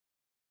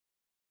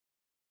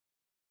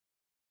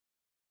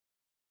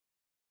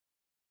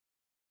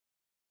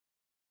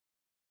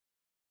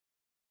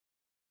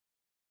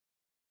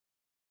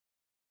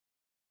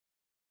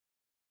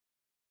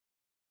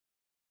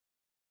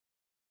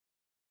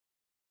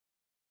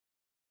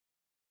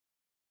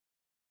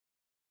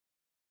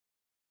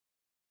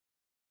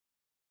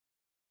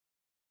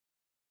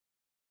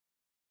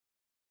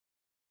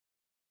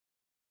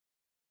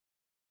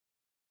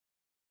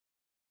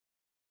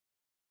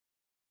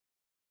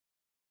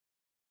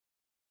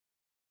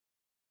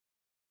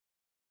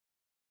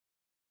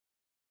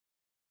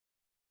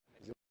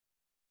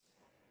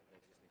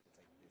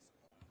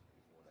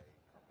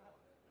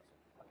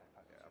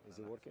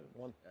it working?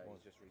 One.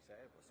 He's just reset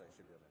it, so it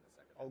should be on in a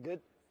second. All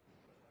good?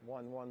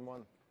 One.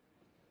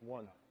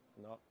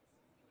 No.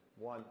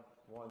 One.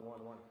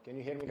 Can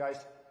you hear me,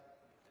 guys?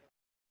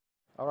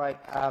 All right.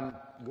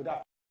 Good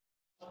afternoon.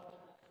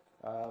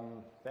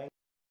 Thank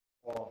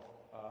you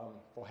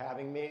for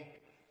having me.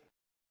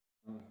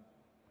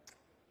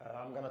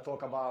 I'm going to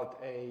talk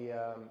about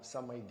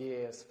some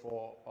ideas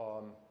for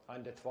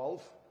under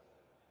 12.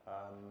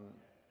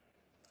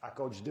 I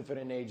coach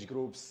different age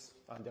groups,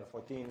 under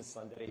 14s,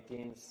 under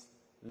 18s,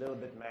 a little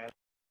bit man.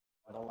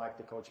 I don't like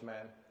to coach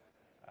man.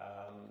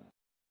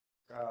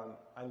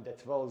 Under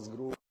 12s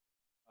group,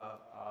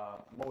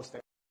 most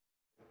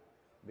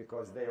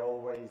because they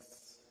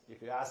always,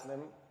 if you ask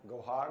them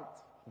go hard,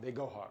 they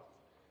go hard.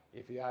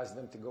 If you ask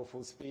them to go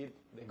full speed,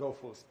 they go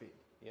full speed,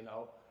 you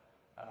know.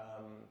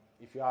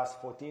 If you ask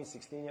 14,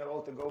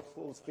 16-year-old to go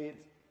full speed,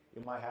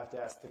 you might have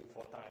to ask 3,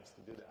 4 times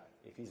to do that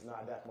if he's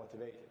not that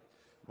motivated.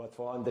 But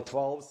for under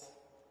 12s,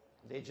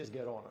 they just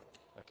get on it,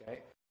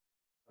 okay?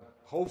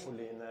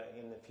 Hopefully in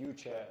the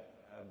future,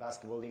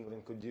 Basketball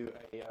England could do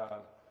a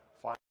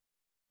final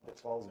under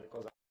 12s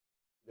because I'm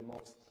the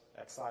most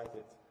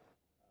excited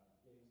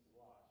games to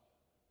watch.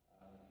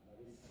 But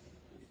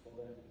it's for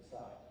them to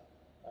decide.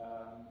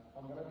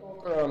 I'm going to talk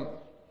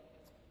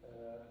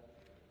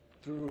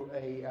through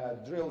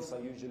drills I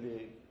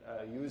usually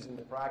use in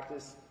the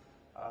practice.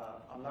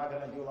 I'm not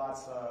going to do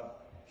lots of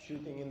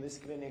shooting in this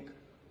clinic,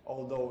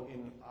 although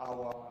in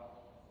our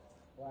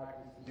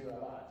practice we do a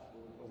lot.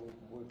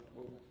 We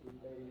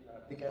pay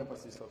a big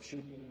emphasis of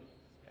shooting,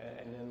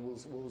 and then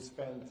we'll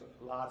spend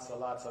lots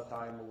of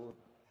time. We'll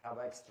have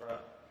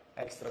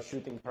extra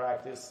shooting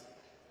practice,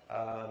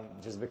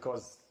 just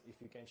because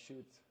if you can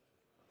shoot,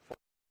 you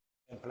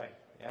can play.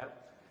 Yeah.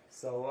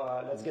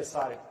 So let's get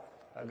started.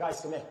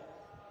 Guys, come in.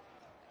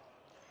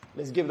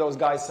 Let's give those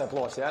guys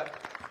applause. Yeah.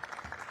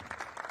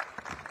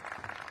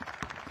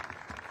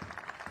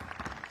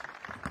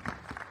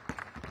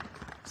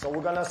 So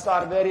we're going to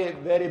start very,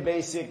 very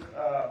basic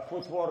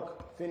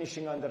footwork,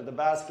 finishing under the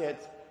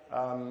basket.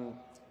 All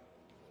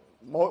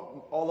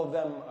of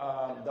them,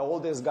 the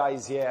oldest guy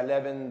is here,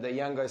 11, the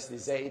youngest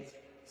is 8.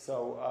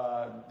 So,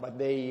 but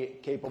they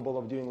capable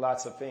of doing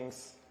lots of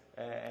things,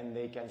 and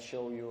they can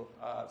show you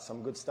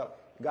some good stuff.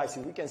 Guys,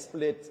 if we can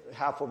split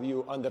half of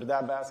you under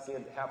that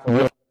basket, half of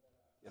you.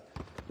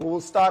 We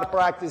will start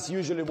practice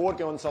usually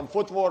working on some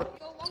footwork,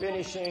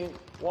 finishing.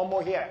 One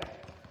more here.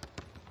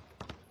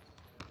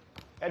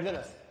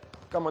 Edvinas.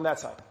 Come on that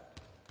side.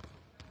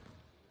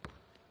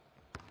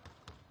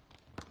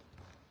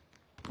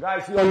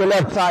 Guys, you on the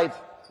left side.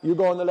 You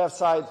go on the left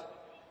side.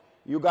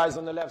 You guys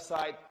on the left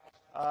side.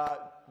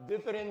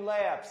 Different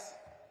layups.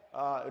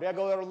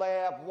 Regular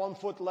layup,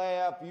 1-foot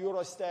layup,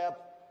 Euro step,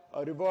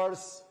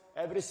 reverse.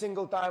 Every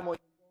single time when you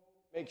go,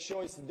 make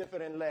sure it's a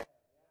different layup.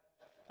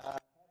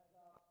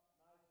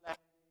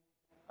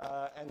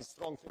 And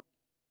strong finish.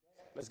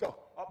 Let's go.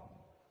 Up.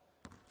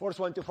 First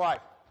 1 to 5.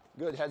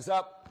 Good. Heads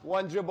up.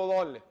 One dribble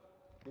only.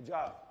 Good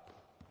job.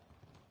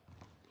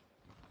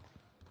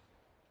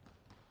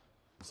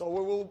 So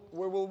we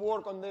will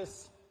work on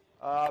this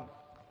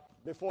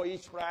before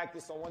each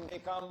practice. So when they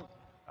come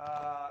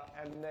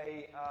and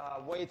they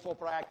wait for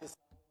practice,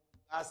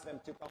 ask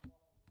them to come with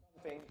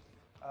something,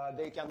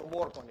 they can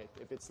work on it.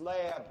 If it's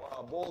layup,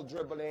 ball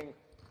dribbling,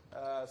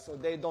 so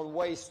they don't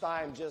waste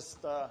time.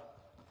 Just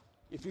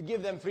if you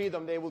give them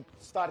freedom, they will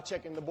start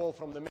checking the ball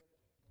from the middle.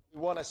 We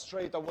want to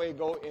straight away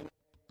go in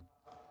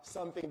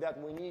something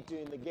that we need to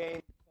in the game,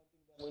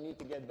 something that we need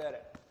to get better.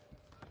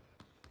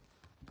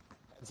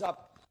 Heads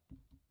up.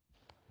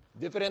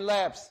 Different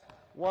laps.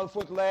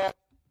 1-foot layup,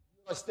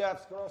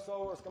 steps,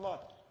 crossovers, come on.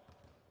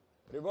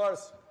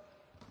 Reverse.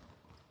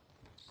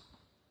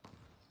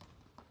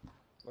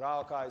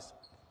 Bravo, guys.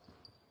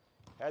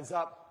 Heads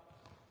up.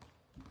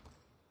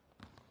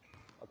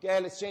 Okay,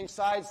 let's change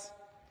sides.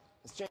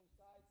 Let's change.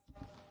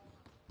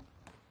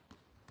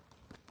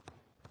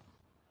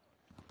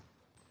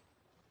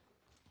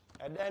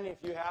 And then if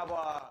you have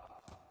a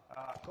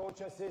coach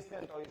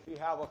assistant or if you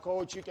have a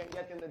coach, you can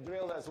get in the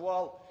drill as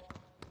well.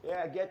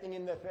 Yeah, getting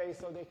in the face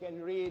so they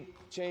can read,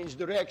 change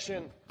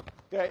direction.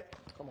 Okay.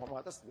 Come on,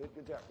 Matas.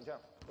 Good job. Good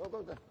job.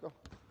 Go.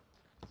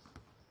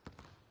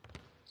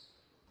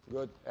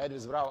 Good.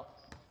 Edvis, bravo.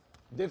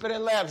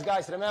 Different laps,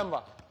 guys,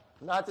 remember.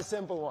 Not the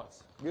simple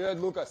ones. Good,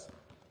 Lucas.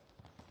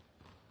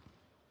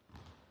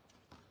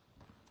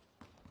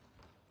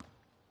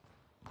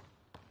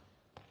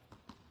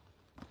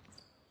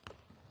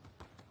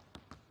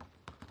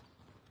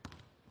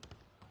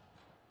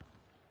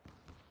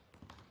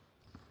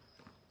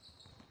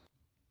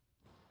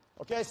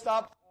 Okay,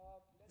 stop.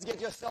 Let's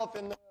get yourself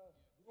in the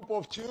group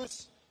of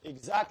twos.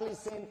 Exactly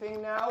same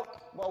thing now,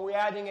 but we're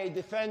adding a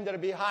defender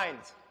behind.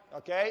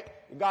 Okay?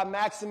 You got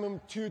maximum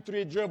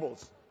 2-3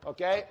 dribbles.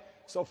 Okay?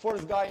 So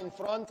first guy in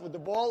front with the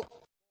ball.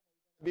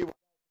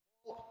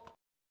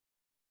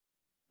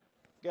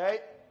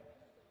 Okay?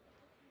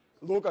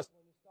 Lucas,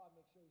 when you start,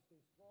 make sure you stay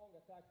strong.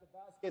 Attack the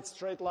basket,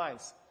 straight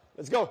lines.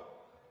 Let's go.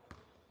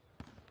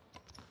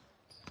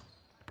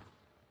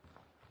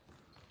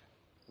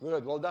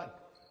 Good, well done.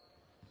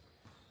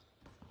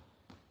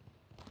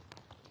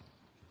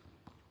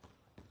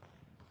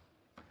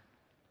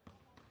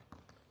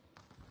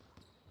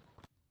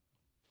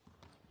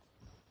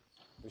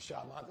 Good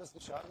shot, Montes.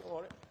 Good shot. Don't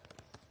worry.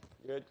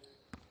 Good.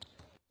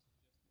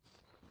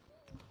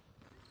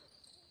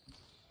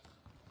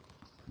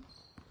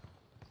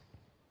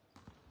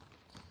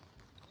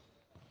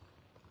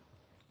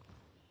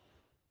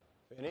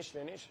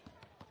 Finish.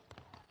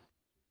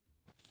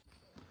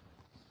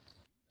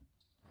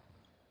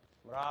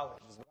 Bravo.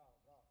 Just bravo.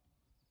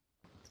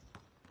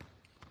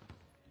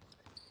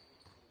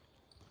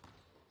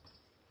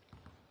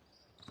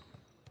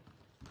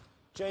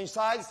 Change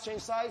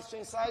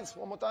sides.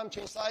 One more time,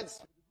 change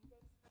sides.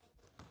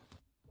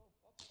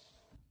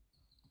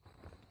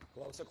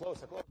 Closer.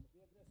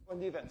 On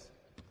defense.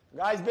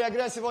 Guys, be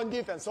aggressive on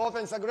defense.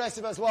 Offense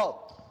aggressive as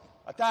well.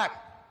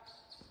 Attack.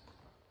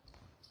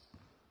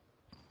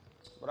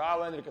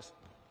 Bravo, Enriquez.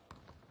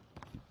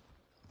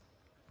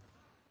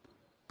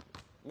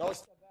 No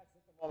step backs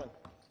at the moment.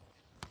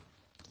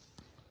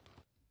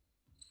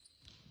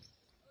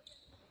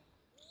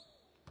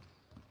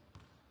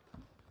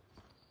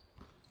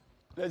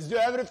 Let's do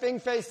everything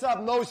face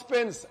up, no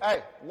spins.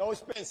 Hey, no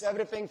spins,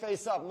 everything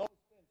face up, no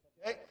spins,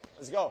 okay?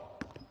 Let's go.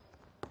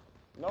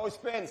 No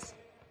spins,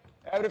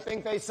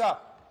 everything face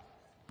up.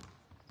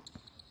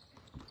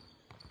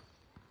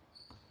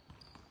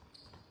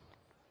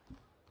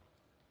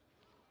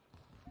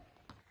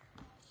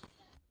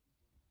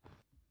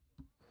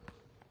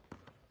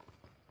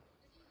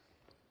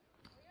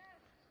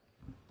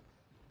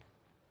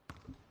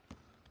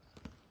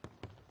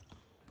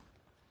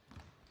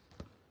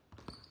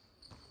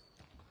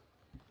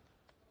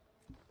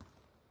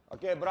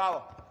 Okay,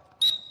 bravo.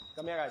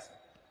 Come here, guys.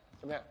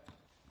 Come here.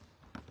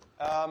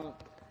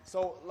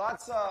 So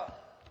lots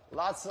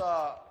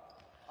our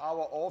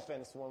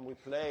offense when we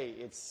play,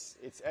 it's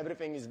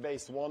everything is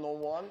based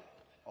 1-on-1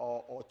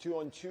 or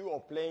 2-on-2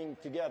 or playing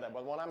together.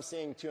 But when I'm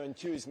saying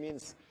 2-on-2, it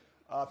means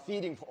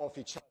feeding off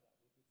each other,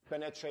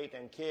 penetrate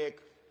and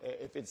kick.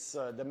 If it's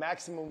the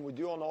maximum we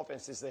do on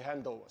offense is the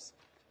handovers.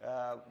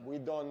 We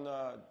don't.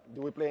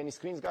 Do we play any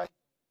screens, guys?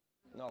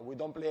 No, we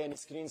don't play any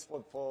screens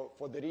for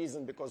the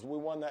reason because we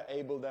want to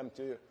enable them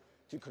to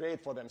create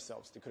for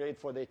themselves, to create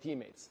for their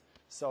teammates.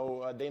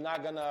 So they're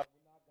not gonna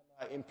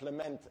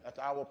implement at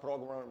our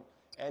program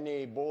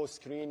any ball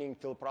screening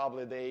till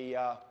probably they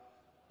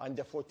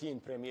under 14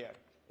 premier,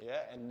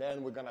 yeah, and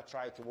then we're gonna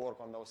try to work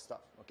on those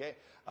stuff. Okay.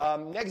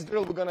 Next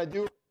drill we're gonna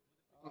do.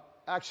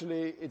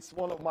 Actually, it's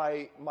one of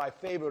my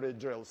favorite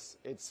drills.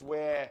 It's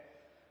where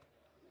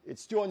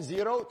it's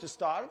 2-on-0 to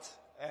start,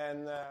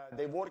 and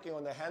they're working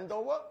on the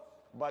handover.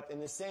 But in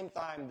the same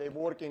time, they're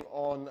working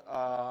on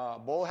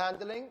ball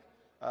handling.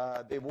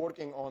 They're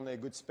working on a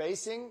good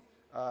spacing.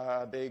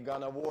 They're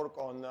going to work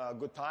on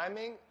good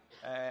timing.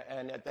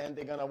 And at the end,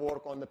 they're going to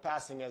work on the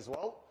passing as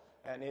well.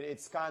 And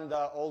it's kind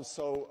of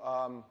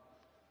also,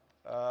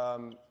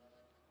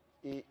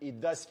 it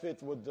does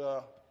fit with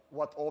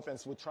what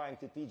offense we're trying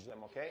to teach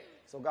them, okay?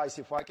 So, guys,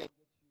 if I can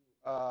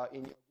get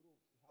you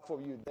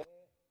in your group,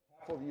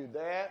 half of you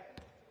there.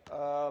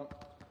 Well,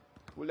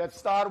 let's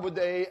start with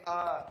a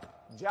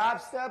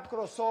jab step,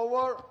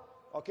 crossover,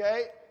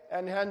 okay,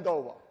 and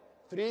handover.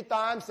 3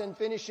 times and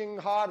finishing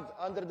hard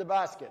under the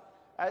basket.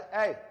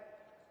 Hey,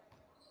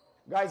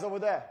 guys over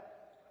there,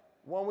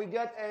 when we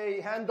get a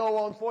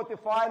handover on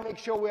 45, make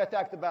sure we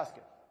attack the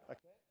basket. Okay?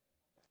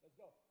 Let's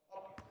go.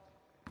 Up.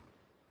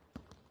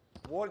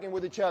 Working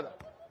with each other.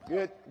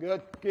 Good.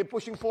 Keep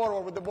pushing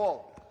forward with the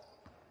ball.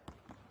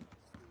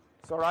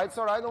 It's all right,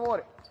 don't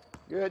worry.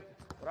 Good.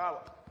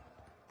 Bravo.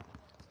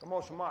 Come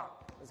on, Shamar.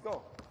 Let's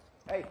go.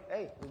 Hey,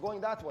 we're going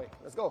that way.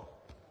 Let's go.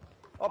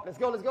 Up, let's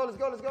go.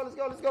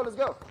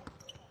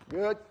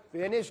 Good.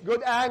 Finish.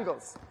 Good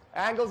angles.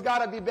 Angles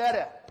gotta be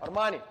better.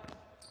 Armani.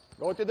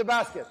 Go to the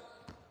basket.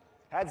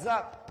 Heads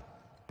up.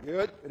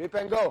 Good. Rip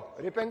and go.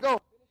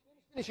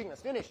 Finishing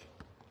us. Finish.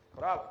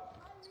 Bravo.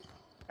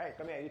 Hey,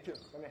 come here, you two.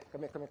 Come here.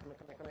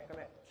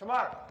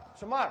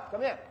 Shamar,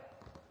 come here.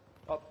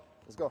 Up.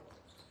 Let's go.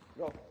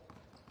 Go.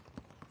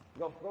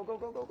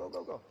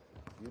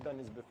 You've done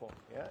this before,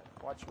 yeah?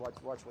 Watch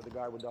with the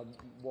guy with the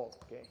ball,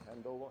 okay?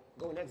 Hand over.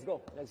 Go, next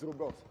group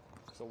goes.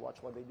 So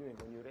watch what they're doing.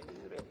 When you're ready,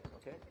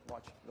 okay?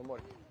 Watch, don't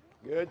worry.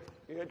 Good.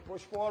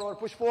 Push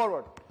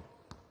forward.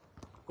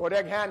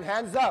 Correct hand,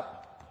 hands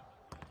up.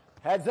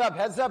 Heads up.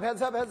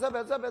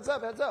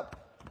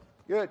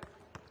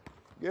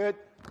 Good.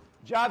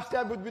 Jab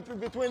step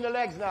between the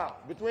legs now.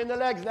 Between the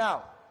legs.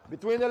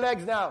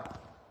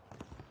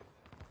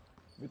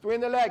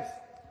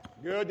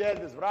 Good,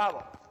 Elvis,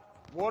 bravo.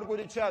 Work with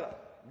each other.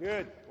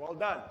 Good. Well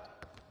done.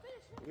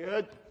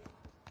 Good.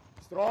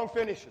 Strong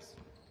finishes.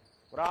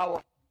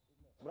 Bravo.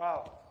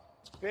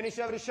 Finish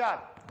every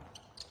shot.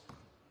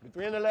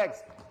 Between the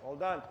legs. Well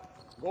done.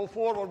 Go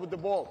forward with the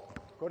ball.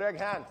 Correct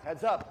hand.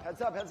 Heads up.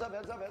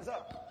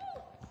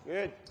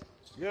 Good.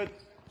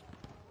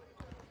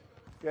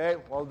 Okay,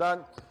 well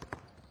done.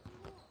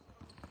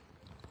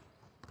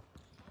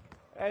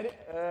 And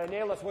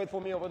Neil, let's wait for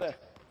me over there.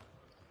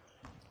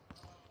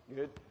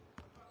 Good.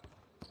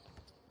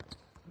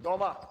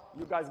 Doma,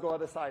 you guys go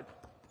other side.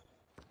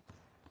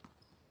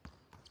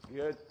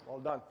 Good. Well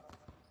done.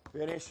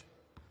 Finish.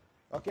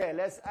 Okay,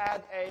 let's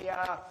add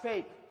a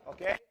fake.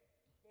 Okay?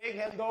 Fake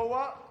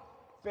handover.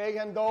 Fake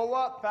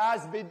handover.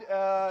 Pass, be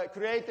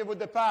creative with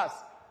the pass.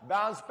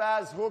 Bounce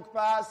pass, hook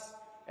pass,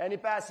 any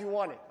pass you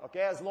want it.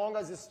 Okay? As long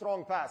as it's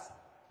strong pass.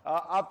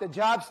 After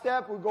jab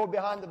step, we go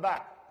behind the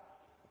back.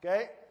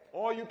 Okay?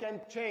 Or you can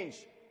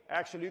change.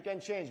 Actually, you can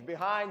change.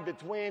 Behind,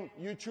 between,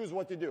 you choose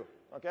what to do.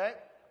 Okay?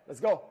 Let's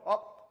go.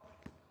 Up.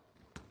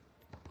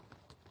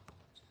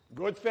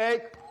 Good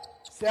fake.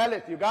 Sell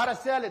it. You gotta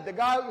sell it. The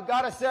guy, you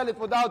gotta sell it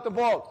without the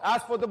ball.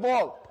 Ask for the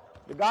ball.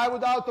 The guy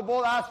without the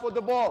ball, ask for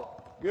the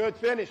ball. Good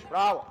finish.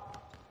 Bravo.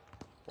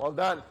 Well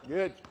done.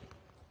 Good.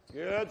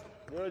 Good.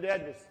 Good,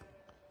 Edvis.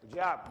 Good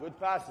job. Good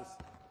passes.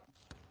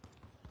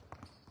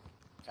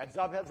 Heads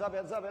up, heads up,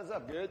 heads up, heads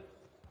up. Good.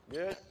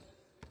 Good.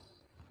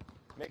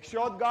 Make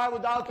sure the guy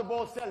without the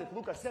ball, sell it.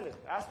 Luca, sell it.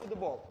 Ask for the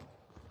ball.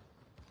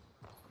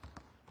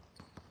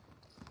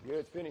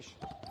 Good. Finish.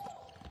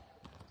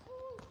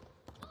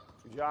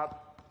 Good job.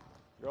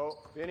 Go.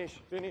 Finish.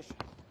 Finish.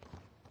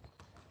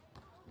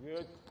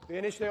 Good.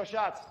 Finish your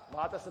shots.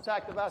 Matas,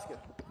 attack the basket.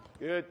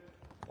 Good.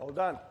 Well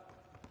done.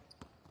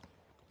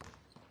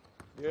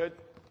 Good.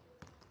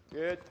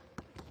 Good.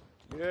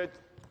 Good.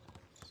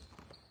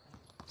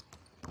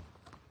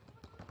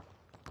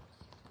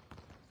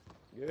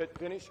 Good.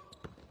 Finish.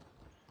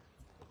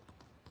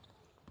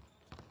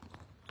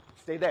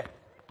 Stay there.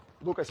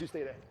 Lucas, you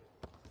stay there.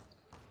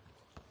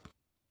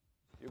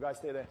 You guys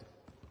stay there.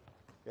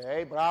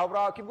 Okay, bravo,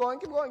 bravo. Keep going,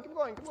 keep going, keep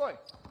going, keep going.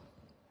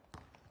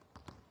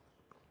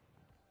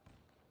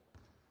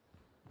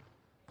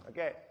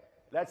 Okay,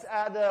 let's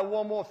add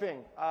one more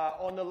thing.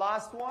 On the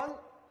last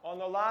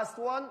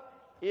one,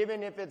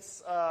 even if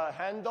it's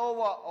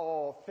handover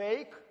or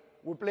fake,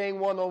 we're playing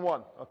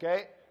one-on-one,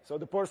 okay? So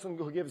the person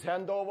who gives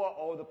handover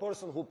or the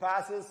person who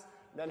passes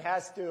then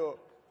has to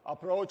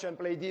approach and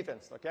play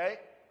defense, okay?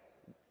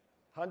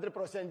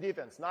 100%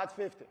 defense, not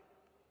 50.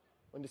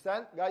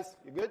 Understand, guys?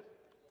 You good?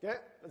 Okay,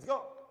 let's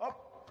go.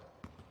 Up.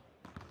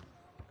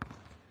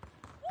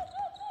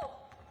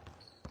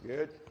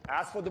 Good.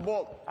 Ask for the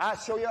ball.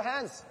 Ask, show your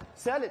hands.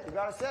 Sell it. You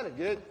gotta sell it.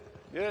 Good.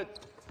 Good.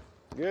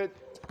 Good.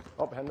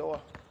 Up, hand over.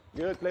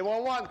 Good. Play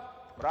 1-1.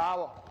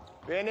 Bravo.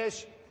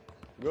 Finish.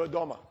 Good,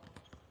 Doma.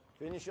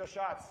 Finish your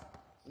shots.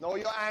 Know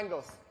your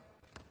angles.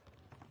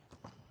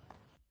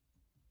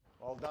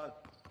 Well done.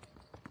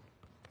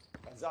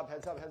 Heads up,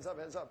 heads up, heads up,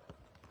 heads up.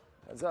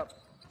 Heads up.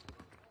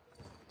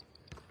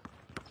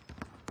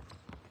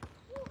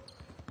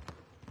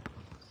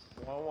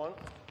 One.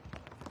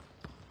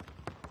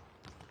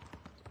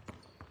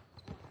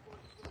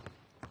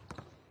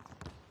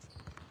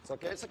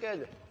 It's okay.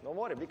 Don't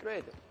worry, be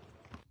creative.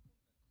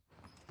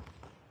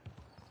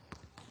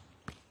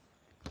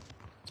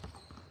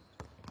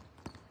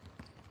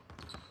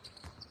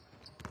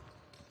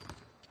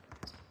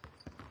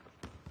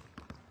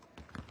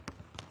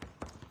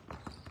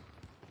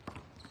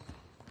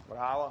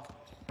 Bravo.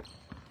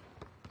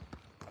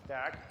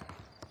 Attack.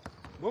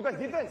 Lucas,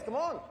 defense, come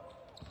on.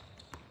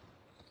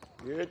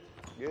 Good,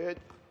 good.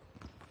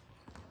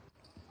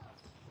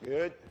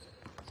 Good.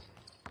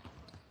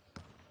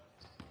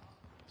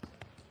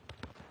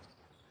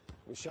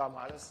 Good shot,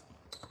 Midas.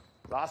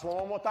 Last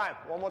one more time.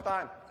 One more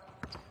time.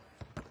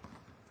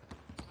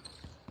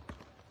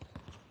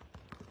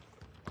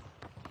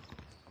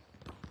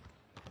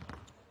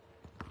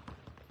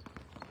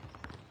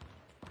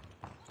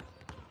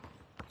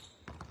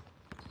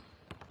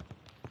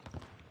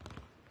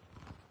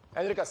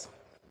 Enricas.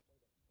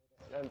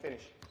 And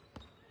finish.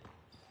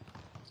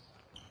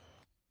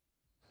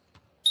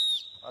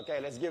 Okay,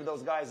 let's give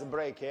those guys a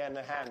break here and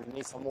a hand. We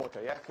need some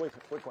water, yeah? Quick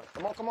one.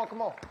 Come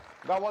on.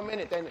 Got 1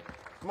 minute, Andy.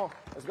 Come on,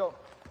 let's go.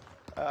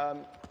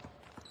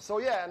 So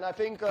yeah, and I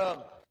think I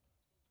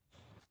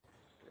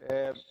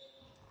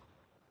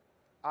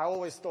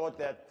always thought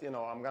that,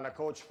 I'm going to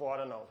coach for,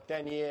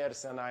 10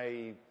 years and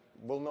I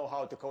will know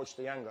how to coach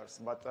the youngers.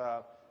 But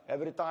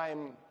every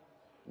time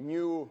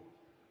new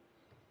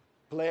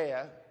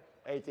player,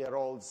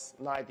 8-year-olds,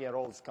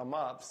 9-year-olds come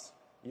up,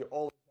 you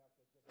always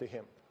have to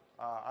him.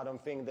 I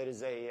don't think there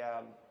is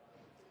a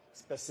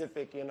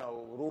specific,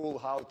 rule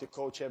how to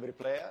coach every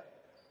player.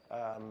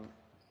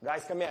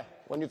 Guys, come here.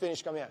 When you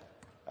finish, come here.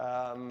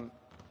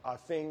 I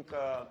think,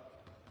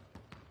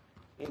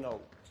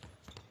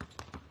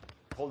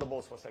 hold the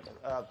balls for a second.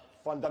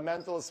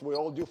 Fundamentals, we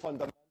all do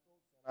fundamentals.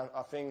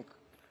 I think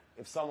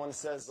if someone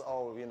says,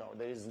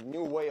 there is a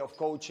new way of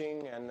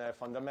coaching and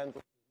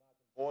fundamentals is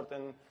not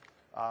important,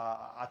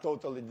 I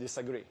totally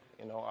disagree.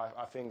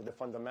 I think the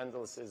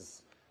fundamentals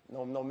is,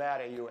 no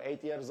matter you're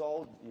 8 years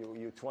old,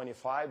 you're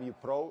 25, you're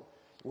pro,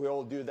 we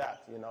all do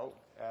that,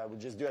 we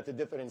just do it at a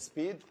different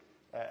speed,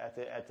 at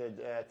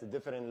a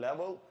different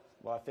level,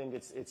 but I think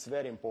it's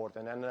very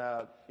important. And,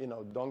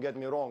 don't get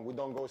me wrong, we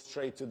don't go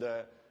straight to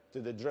the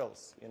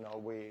drills.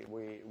 We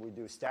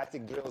do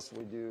static drills,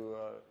 we do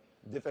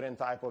different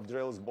type of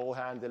drills, ball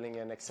handling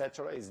and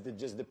etc. It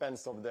just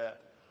depends of the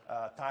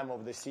time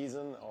of the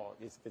season, or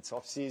if it's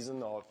off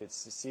season, or if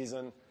it's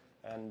season,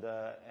 and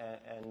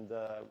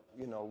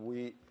you know,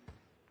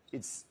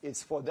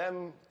 it's for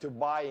them to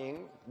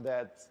buying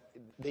that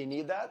they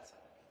need that,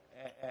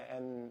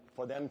 and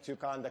for them to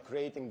kind of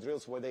creating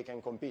drills where they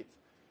can compete,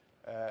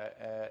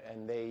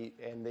 and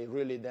they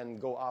really then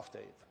go after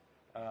it.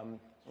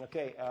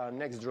 Okay,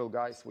 next drill,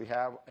 guys. We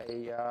have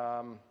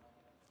a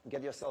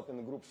get yourself in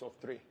the groups of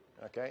 3.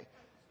 Okay.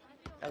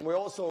 And we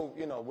also,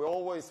 you know, we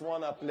always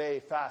want to play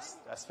fast,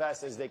 as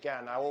fast as they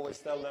can. I always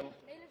tell them,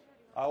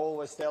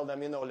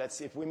 you know,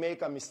 if we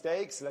make a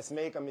mistakes, let's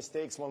make a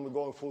mistakes when we're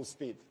going full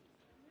speed.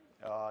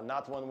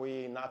 Not when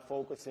we're not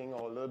focusing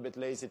or a little bit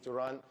lazy to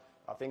run.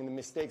 I think the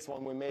mistakes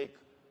when we make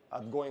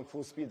at going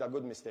full speed are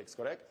good mistakes,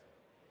 correct?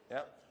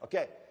 Yeah?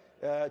 Okay.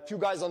 2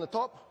 guys on the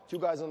top. 2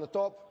 guys on the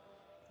top.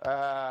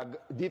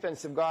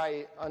 Defensive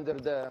guy under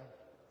the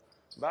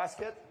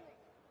basket.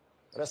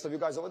 Rest of you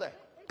guys over there.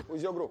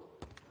 Who's your group?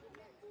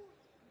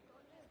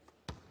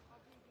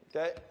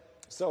 Okay,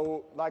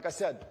 so like I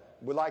said,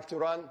 we like to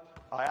run.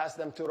 I ask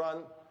them to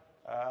run.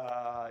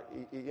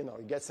 You know,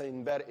 it gets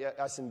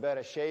us in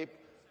better shape.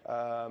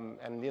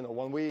 And you know,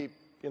 when we,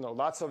 you know,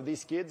 lots of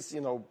these kids,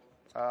 you know,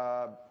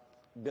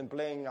 been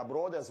playing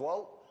abroad as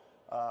well.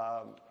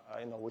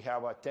 You know, we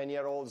have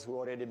 10-year-olds who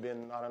already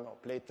been, I don't know,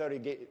 played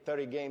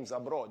 30 games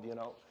abroad. You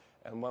know,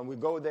 and when we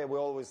go there, we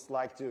always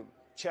like to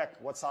check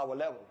what's our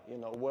level. You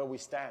know, where we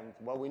stand,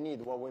 what we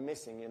need, what we're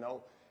missing. You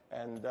know,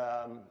 and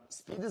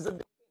speed is a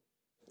big.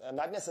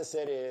 Not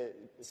necessarily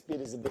speed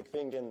is a big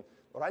thing in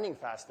running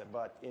faster,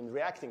 but in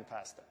reacting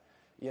faster.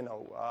 You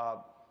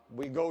know,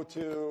 we go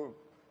to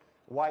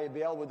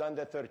YBL with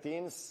under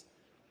 13s.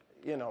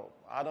 You know,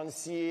 I don't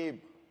see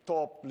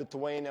top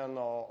Lithuanian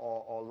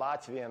or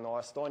Latvian or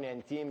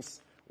Estonian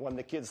teams when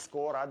the kids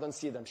score. I don't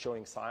see them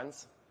showing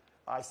signs.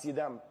 I see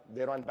them,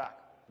 they run back.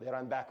 They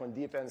run back on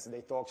defense.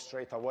 They talk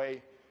straight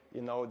away.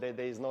 You know, there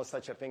is no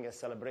such a thing as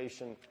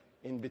celebration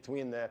in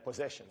between the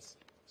possessions.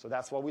 So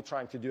that's what we're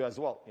trying to do as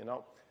well, you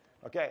know.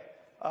 Okay,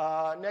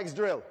 next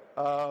drill.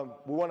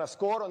 We want to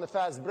score on the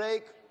fast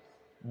break.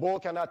 Ball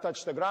cannot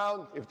touch the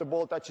ground. If the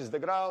ball touches the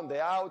ground,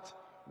 they're out.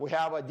 We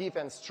have a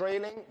defense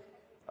trailing.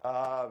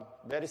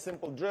 Very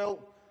simple drill.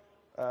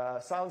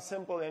 Sounds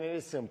simple, and it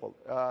is simple.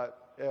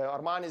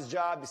 Armani's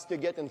job is to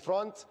get in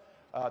front,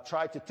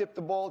 try to tip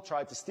the ball,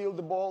 try to steal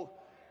the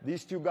ball.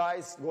 These 2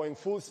 guys going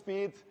full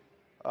speed,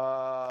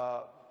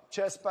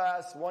 chest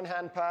pass,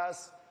 one-hand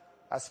pass,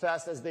 as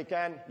fast as they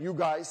can. You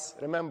guys,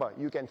 remember,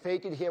 you can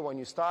fake it here when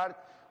you start.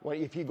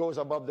 If he goes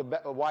above the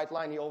white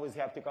line, you always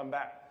have to come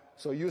back.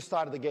 So you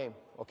start the game,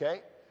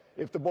 okay?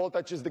 If the ball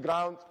touches the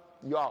ground,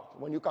 you're out.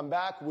 When you come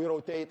back, we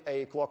rotate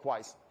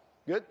clockwise.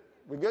 Good?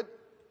 We good?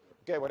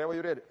 Okay, whenever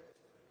you're ready.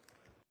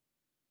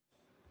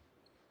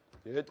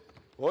 Good.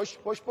 Push,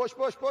 push, push,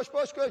 push, push,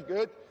 push. Good,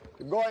 good.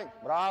 Keep going.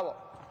 Bravo.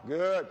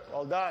 Good.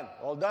 Well done.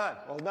 Well done.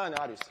 Well done,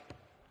 Aris.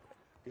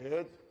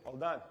 Good. Well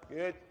done.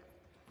 Good.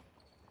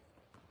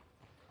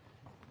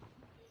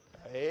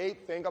 Hey,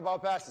 think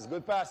about passes.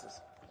 Good passes.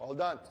 Well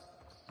done.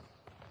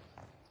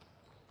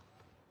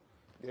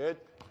 Good.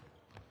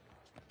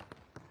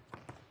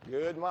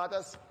 Good,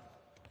 Matas.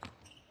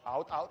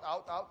 Out, out,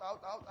 out, out,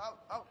 out, out, out,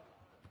 out.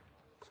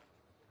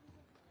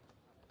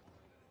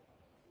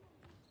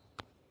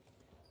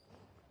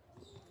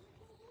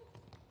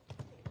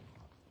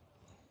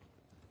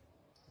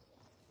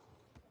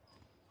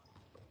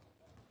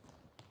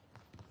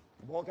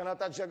 Ball cannot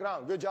touch the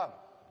ground. Good job.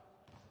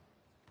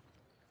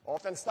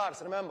 Offense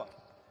starts, remember.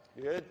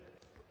 Good.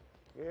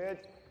 Good.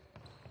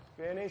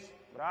 Finish.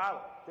 Bravo.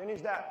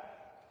 Finish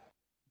that.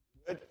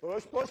 Good.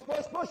 Push, push,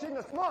 push, push,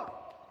 Ignas. Come on.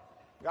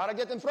 Gotta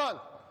get in front.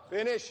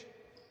 Finish.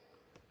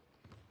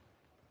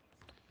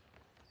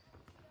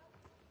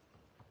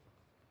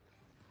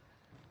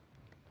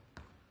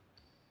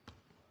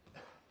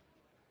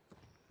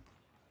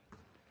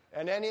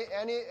 And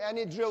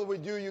any drill we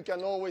do, you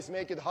can always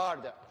make it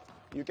harder.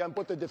 You can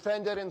put the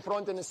defender in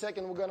front in a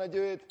second, we're going to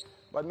do it.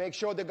 But make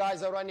sure the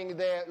guys are running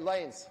their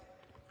lanes.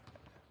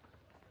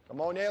 Come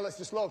on, Neil,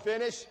 too slow.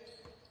 Finish.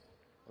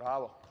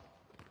 Bravo.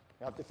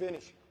 You have to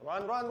finish.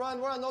 Run, run,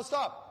 run, run. No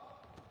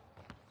stop.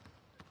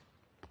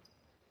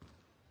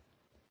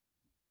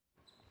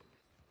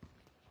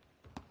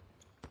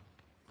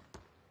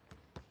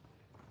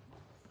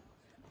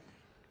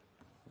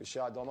 Good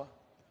shot, Doma.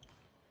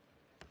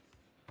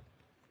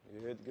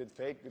 Good, good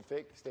fake, good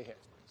fake. Stay here.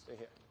 Stay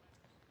here.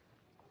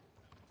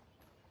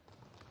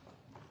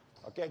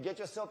 Okay, get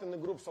yourself in the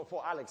groups of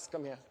 4. Alex,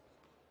 come here.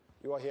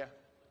 You are here.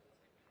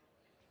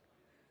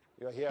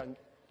 You are here.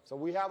 So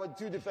we have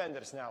 2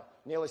 defenders now.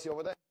 Neil, is he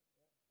over there?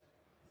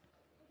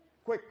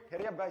 Quick,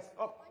 hurry up, guys.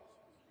 Up.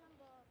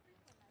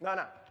 No,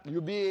 no.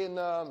 You be in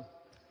the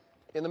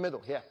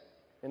middle, here.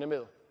 In the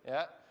middle.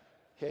 Yeah?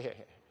 Here, here,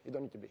 here. You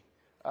don't need to be.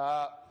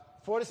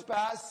 First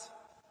pass.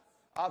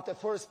 After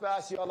first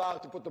pass, you're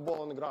allowed to put the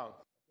ball on the ground.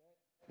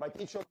 But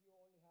each of you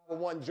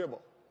only have 1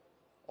 dribble.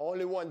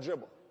 Only 1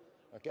 dribble.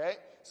 Okay?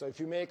 So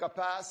if you make a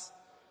pass,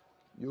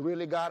 you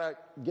really got to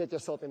get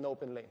yourself in the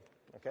open lane.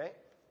 Okay?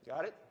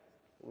 Got it?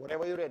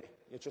 Whatever you're ready.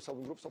 Get yourself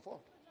in groups of 4.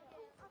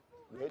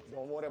 Good.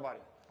 Don't worry about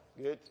it.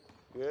 Good.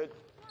 Good.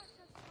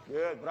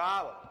 Good.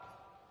 Bravo.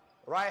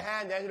 Right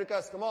hand,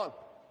 Enriquez. Come on.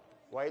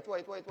 Wait.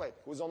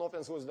 Who's on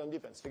offense? Who's on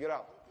defense? Figure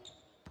out.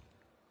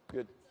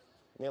 Good.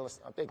 Niels,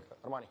 I'll take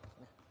Armani.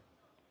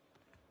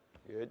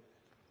 Good.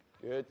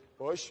 Good.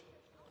 Push.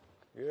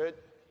 Good.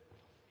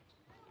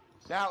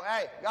 Now,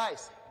 hey,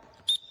 guys.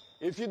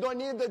 If you don't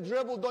need the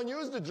dribble, don't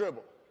use the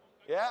dribble.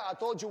 Yeah, I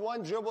told you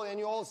one dribble and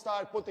you all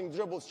start putting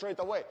dribbles straight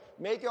away.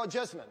 Make your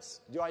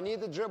adjustments. Do I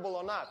need the dribble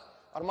or not?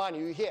 Armani,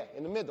 you here,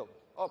 in the middle.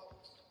 Up.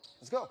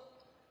 Let's go.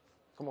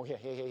 Come on, here.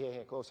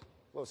 Closer.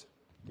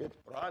 Good.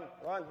 Run.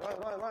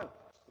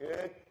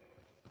 Good.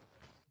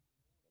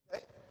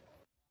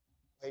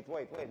 Okay.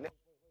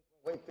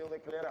 Wait till they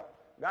clear out.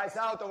 Guys,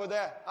 out over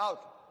there.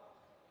 Out.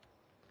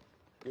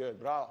 Good,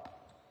 bravo.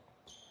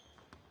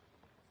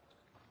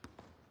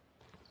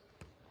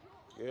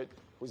 Good.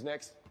 Who's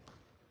next?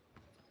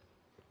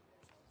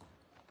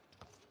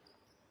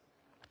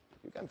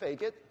 You can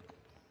fake it.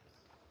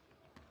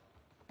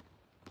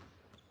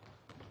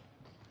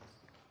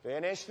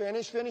 Finish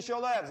your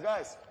legs,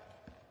 guys.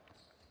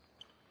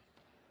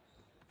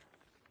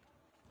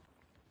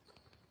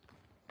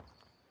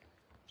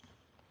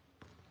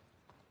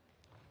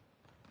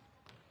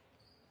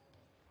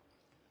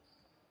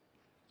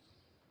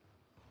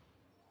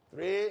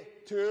 Three,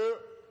 two,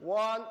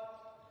 one.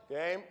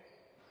 Game.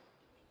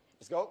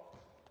 Let's go.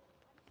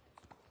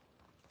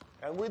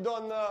 And we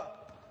don't,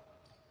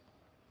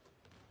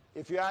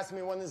 if you ask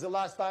me when is the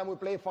last time we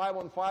played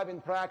 5-on-5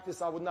 in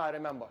practice, I would not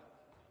remember.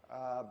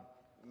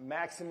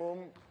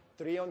 Maximum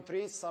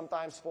 3-on-3,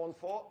 sometimes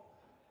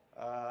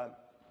 4-on-4.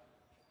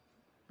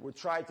 We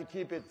try to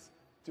keep it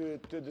to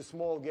the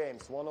small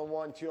games,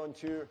 1-on-1,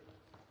 2-on-2.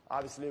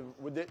 Obviously,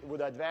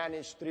 with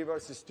advantage, 3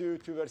 versus 2,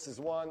 2 versus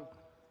 1.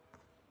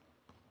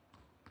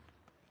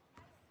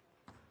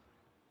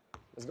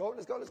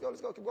 Let's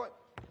go, keep going.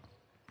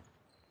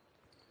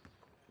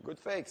 Good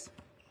fakes.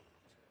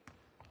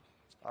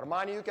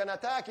 Armani, you can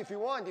attack if you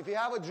want. If you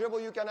have a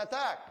dribble, you can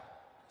attack.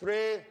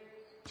 3,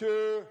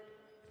 2,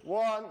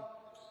 1.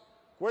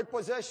 Quick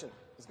possession.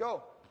 Let's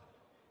go.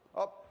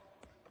 Up.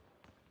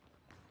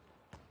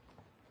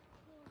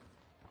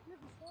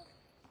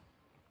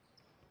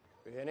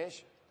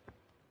 Finish.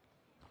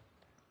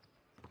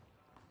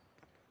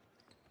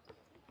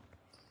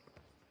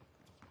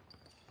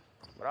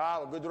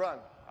 Bravo, good run.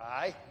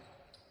 Aye.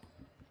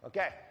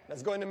 Okay,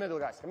 let's go in the middle,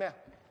 guys. Come here.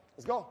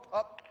 Let's go.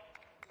 Up.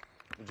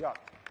 Good job.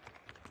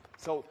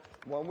 So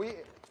when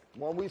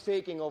we're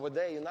faking over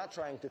there, you're not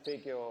trying to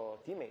fake your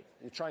teammate.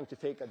 You're trying to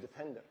fake a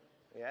defender.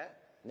 Yeah?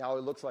 Now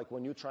it looks like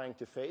when you're trying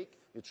to fake,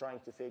 you're trying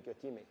to fake your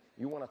teammate.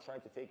 You want to try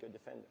to fake your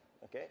defender.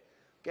 Okay?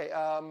 Okay,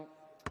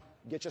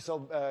 get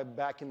yourself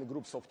back in the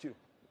groups of 2.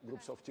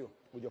 Groups of 2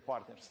 with your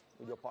partners.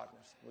 With your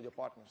partners.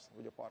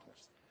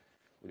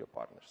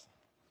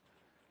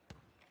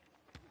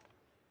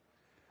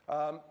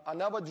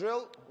 Another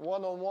drill,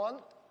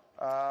 1-on-1,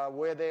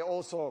 where they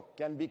also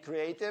can be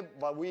creative,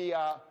 but we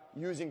are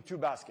using 2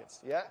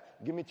 baskets. Yeah?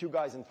 Give me 2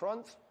 guys in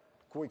front,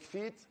 quick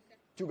feet,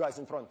 2 guys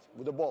in front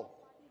with the ball.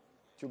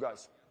 2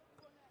 guys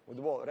with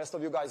the ball. Rest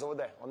of you guys over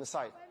there on the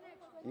side.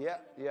 Yeah.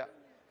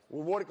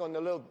 We work on a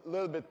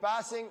little bit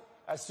passing.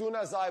 As soon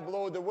as I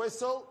blow the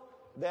whistle,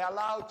 they're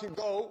allowed to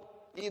go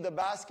either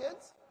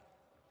baskets,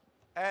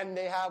 and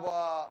they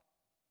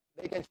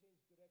can change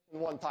direction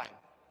one time.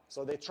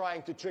 So they're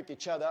trying to trick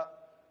each other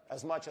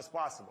as much as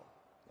possible.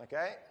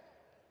 Okay?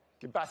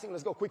 Keep passing.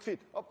 Let's go. Quick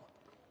feet. Up.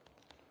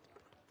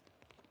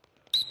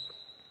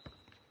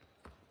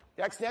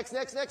 Next. Let's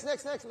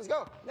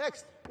go.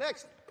 Next.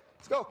 Let's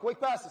go. Quick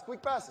passes.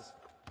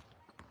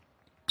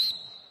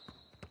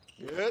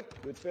 Good.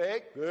 Good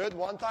fake. Good.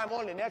 One time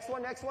only. Next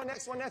one.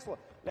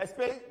 Let's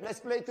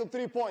play till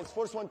 3 points.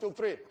 First one till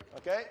 3.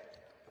 Okay?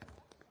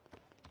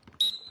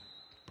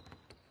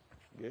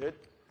 Good.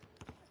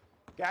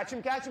 Catch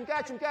him.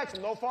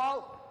 No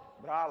foul.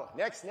 Bravo.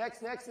 Next. Let's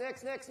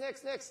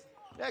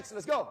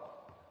go.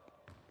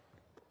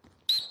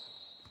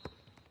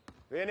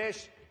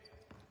 Finish.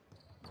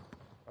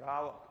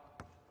 Bravo.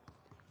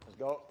 Let's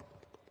go.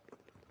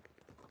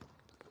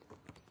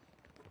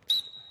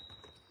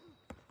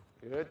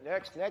 Good.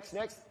 Next.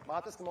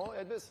 Matas, come on,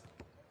 Edvis.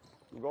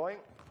 Keep going.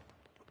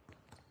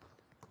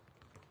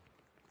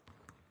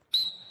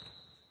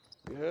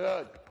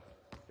 Good.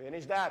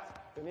 Finish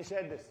that. Finish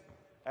Edvis.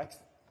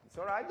 Excellent. It's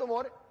all right, don't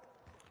worry.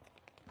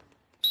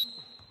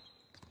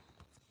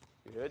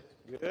 Good.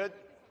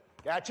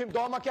 Catch him,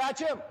 Doma, catch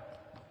him.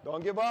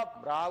 Don't give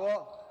up.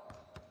 Bravo.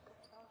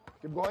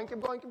 Keep going.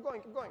 Keep going.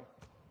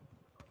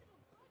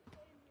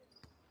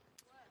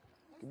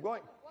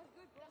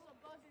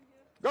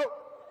 Go.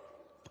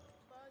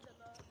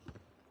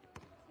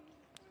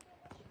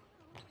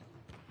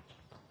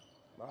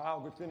 Wow,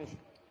 good finish.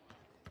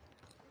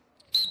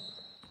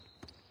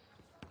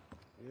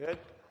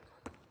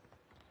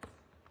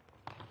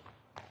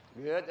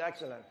 Good,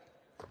 excellent.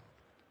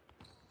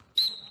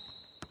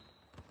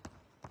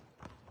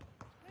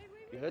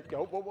 Good,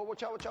 go,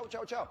 watch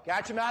out.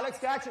 Catch him, Alex,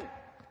 catch him.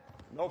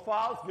 No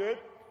fouls, good.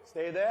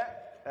 Stay there.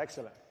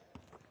 Excellent.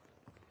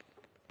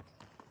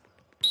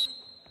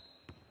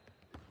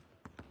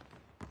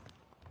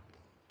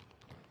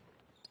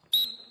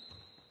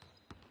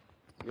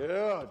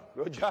 Good.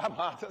 Good job,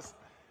 Marcus.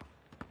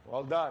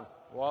 Well done.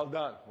 Well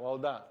done. Well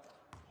done.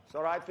 It's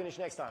all right. Finish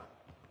next time.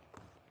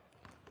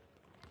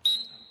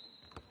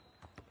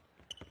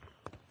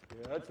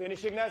 Good.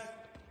 Finish, Ignas.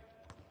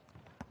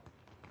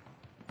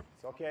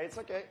 It's okay. It's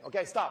okay.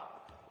 Okay,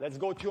 stop. Let's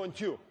go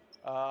 2-on-2.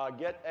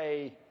 Get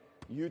a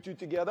U2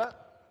 together.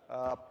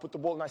 Put the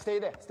ball. Now stay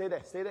there. Stay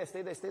there. Stay there.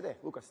 Stay there. Stay there.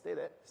 Lucas, stay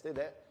there. Stay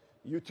there.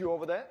 U2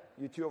 over there.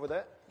 U2 over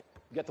there.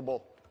 Get the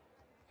ball.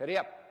 Hurry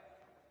up.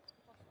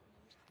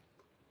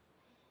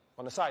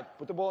 On the side.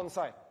 Put the ball on the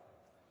side.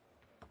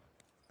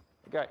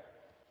 Okay.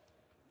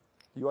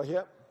 You are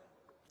here.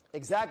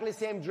 Exactly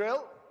same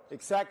drill.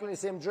 Exactly the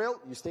same drill.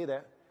 You stay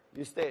there.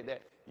 You stay there.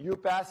 You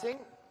passing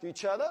to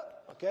each other.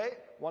 Okay.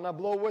 Wanna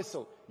blow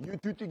whistle. You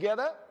two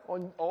together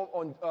on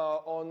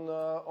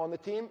the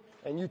team,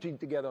 and you two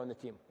together on the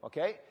team.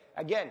 Okay.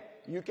 Again,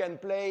 you can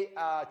play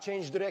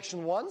change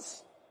direction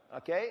once.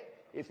 Okay.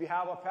 If you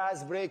have a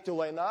fast break to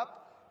line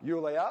up, you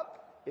lay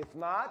up. If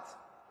not,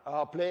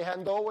 play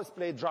handovers,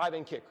 play drive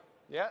and kick.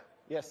 Yeah?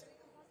 Yes?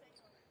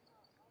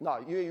 No,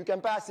 you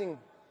can passing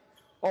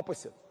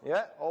opposite.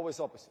 Yeah? Always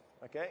opposite.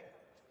 Okay?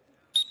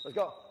 Let's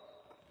go.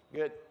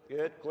 Good,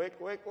 good. Quick,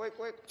 quick, quick,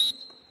 quick.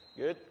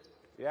 Good.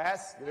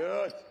 Yes,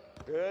 good,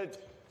 good.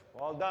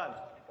 Well done.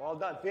 Well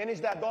done. Finish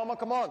that, Doma.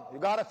 Come on. You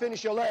got to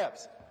finish your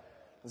layups.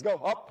 Let's go.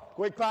 Up.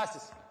 Quick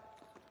passes.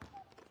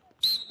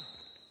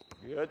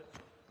 Good.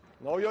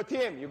 Know your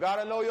team. You got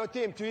to know your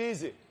team. Too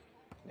easy.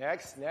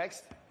 Next,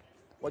 next.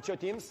 What's your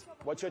teams?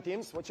 What's your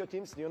teams? What's your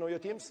teams? Do you know your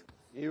teams?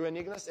 You and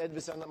Ignas,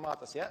 Edvis and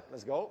Matas. Yeah?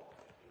 Let's go.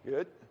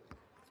 Good.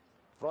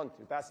 Front.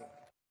 You're passing.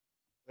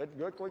 Good,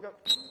 good. Quick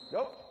up.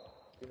 Go.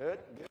 Good,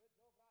 good.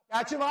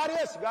 Catch him,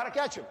 Arias. You got to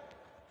catch him.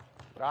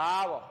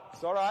 Bravo.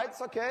 It's all right.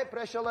 It's okay.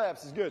 Pressure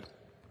layups. It's good.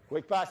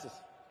 Quick passes.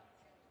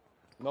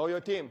 Know your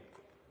team.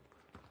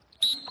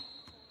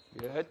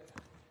 Good.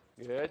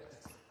 Good.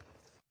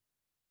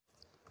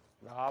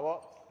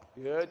 Bravo.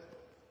 Good.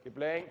 Keep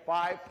playing.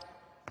 5,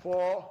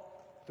 4,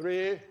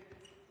 3,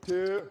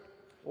 2,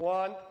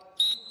 1.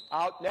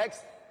 Out.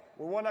 Next.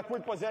 We want a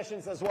quick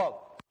possessions as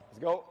well. Let's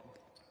go.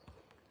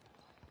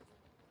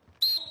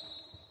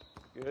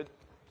 Good.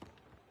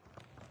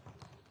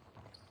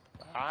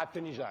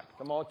 Finish that.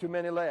 Come on, too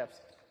many layups.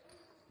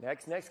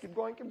 Next, next. Keep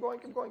going, keep going,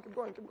 keep going, keep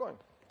going, keep going.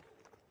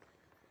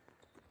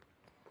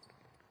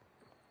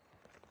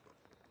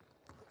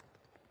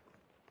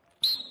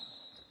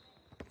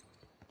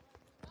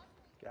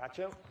 Catch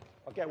him.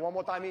 Okay, one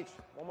more time each.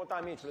 One more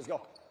time each. Let's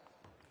go.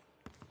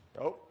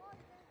 Go.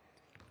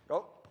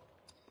 Go.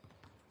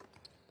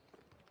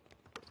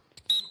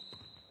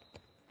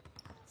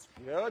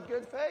 Good,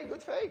 good fake,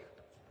 good fake.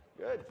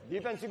 Good.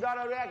 Defense, you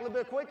gotta react a little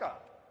bit quicker.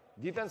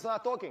 Defense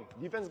not talking.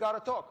 Defense gotta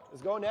talk.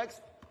 Let's go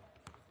next.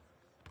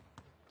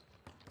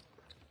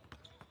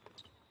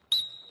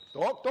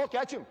 Talk, talk,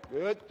 catch him.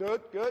 Good,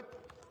 good, good.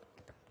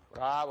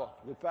 Bravo.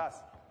 Good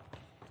pass.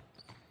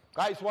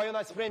 Guys, why are you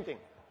not sprinting?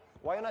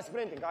 Why are you not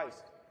sprinting,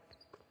 guys?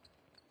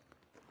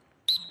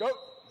 Go.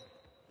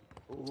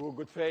 Ooh,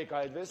 good fake,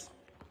 Edvis.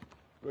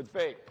 Good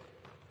fake.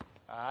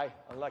 Aye,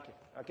 unlucky.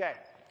 Okay.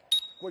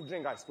 Quick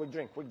drink, guys. Quick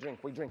drink, quick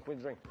drink, quick drink,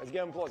 quick drink. Let's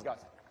get them close,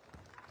 guys.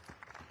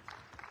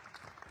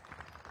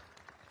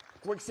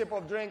 Quick sip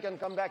of drink and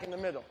come back in the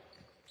middle.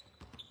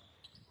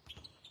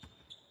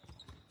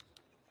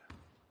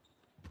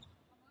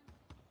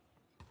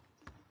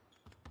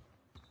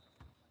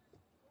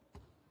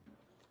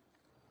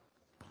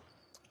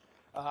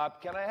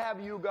 Can I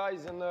have you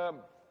guys in the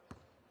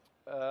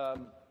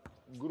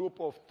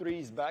group of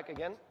threes back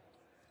again?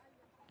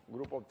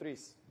 Group of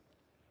threes.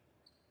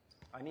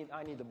 I need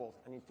the balls.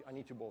 I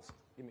need 2 balls.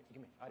 Give me,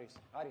 Arius,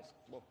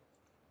 ball.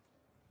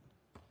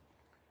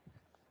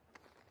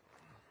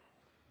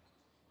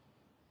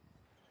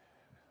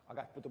 I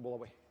got to put the ball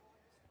away.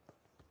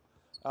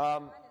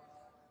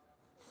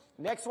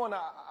 Next one,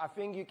 I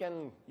think you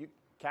can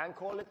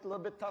call it a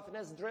little bit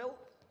toughness drill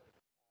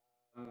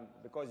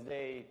because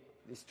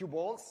there's 2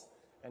 balls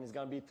and it's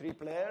gonna be 3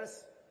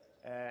 players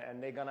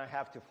and they're gonna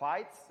have to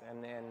fight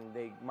and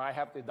they might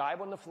have to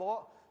dive on the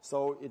floor.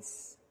 So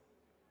it's,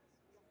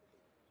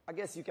 I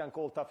guess you can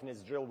call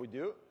toughness drill we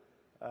do.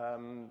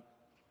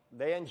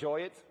 They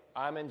enjoy it.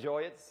 I'm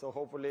enjoy it. So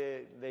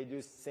hopefully they do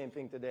the same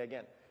thing today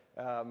again.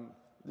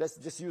 Let's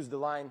just use the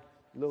line,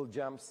 little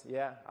jumps.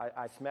 Yeah,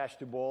 I smash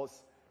 2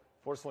 balls.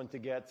 First one to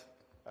get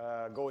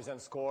goes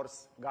and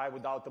scores. Guy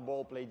without the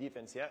ball play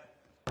defense. Yeah.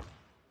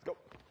 Go.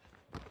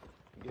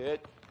 Good.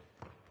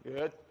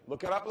 Good.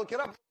 Look it up. Look it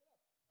up.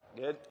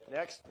 Good.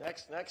 Next.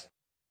 Next. Next.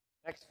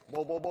 Next.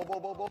 Ball. Ball. Ball. Ball.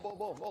 Ball. Ball. Ball.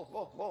 Ball. Ball.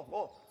 Ball. Ball.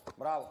 Ball.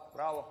 Bravo.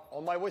 Bravo.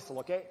 On my whistle.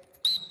 Okay.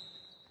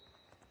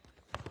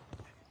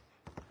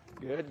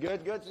 Good.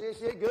 Good. Good.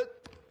 See. Good.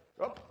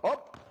 Up.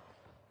 Up.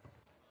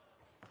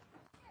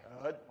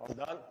 Good. All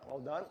done. All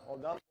done. All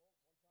done.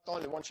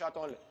 Only one shot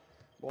only.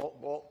 Ball.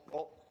 Ball.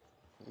 Ball.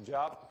 Good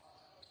job.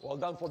 Well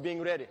done for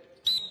being ready.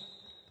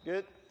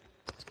 Good.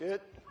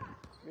 Good.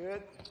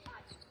 Good.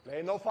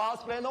 Play no fouls.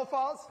 Play no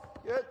fouls.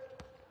 Good.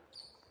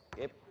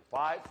 Keep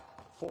 5,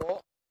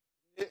 4.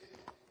 3.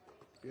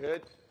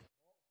 Good.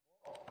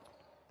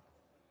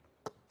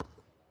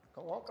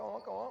 Come on, come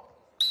on, come on.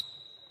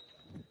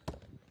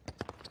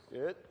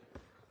 Good.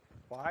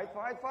 Fight.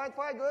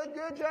 Good,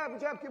 good jab,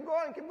 good jab. Keep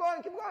going, keep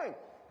going, keep going.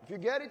 If you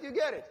get it, you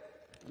get it.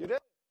 You did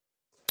it.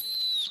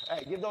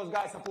 Hey, give those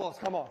guys applause.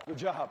 Come on. Good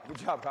job,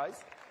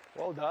 guys.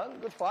 Well done.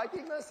 Good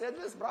fighting, man. Said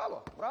this.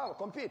 Bravo, bravo.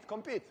 Compete,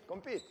 compete,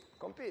 compete,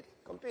 compete,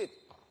 compete.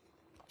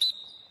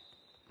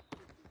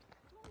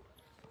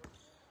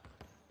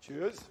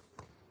 Choose.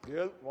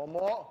 Good. One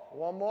more,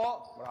 one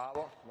more.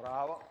 Bravo,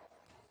 bravo.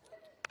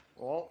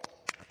 Oh.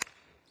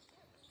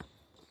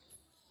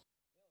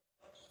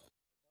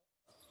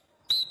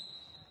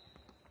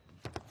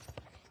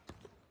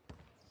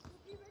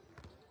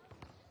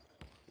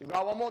 You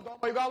got one more,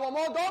 Doma. You got one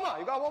more, Doma.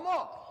 You got one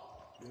more.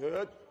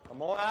 Good.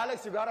 Come on,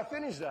 Alex. You got to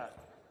finish that.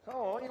 Come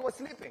on. You were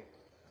sleeping.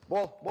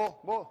 Ball,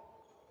 ball, ball.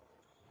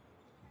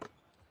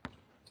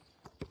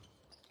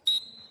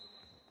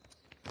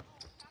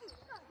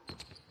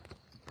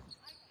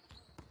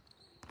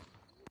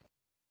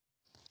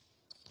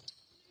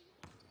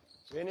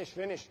 Finish,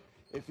 finish.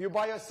 If you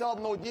by yourself,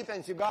 no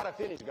defense, you got to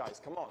finish,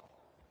 guys. Come on.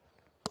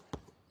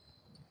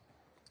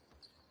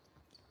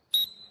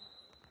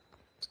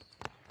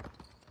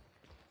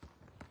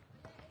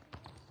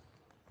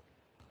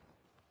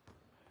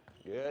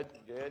 Good,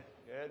 good,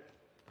 good,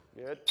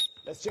 good.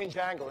 Let's change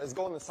the angle. Let's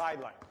go on the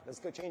sideline. Let's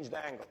go change the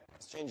angle.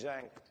 Let's change the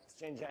angle. Let's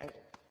change the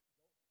angle.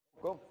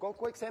 Go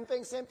quick. Same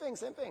thing, same thing,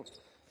 same thing.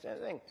 Same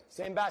thing.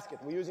 Same basket.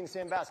 We're using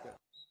same basket.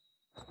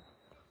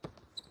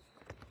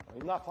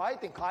 You're not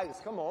fighting, Kyle.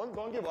 Come on.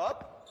 Don't give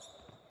up.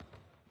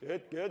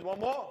 Good, good. One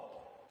more.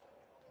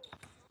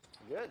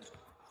 Good.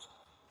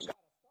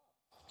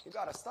 You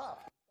got to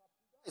stop.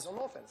 He's on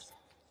offense.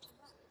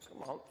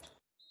 Come on.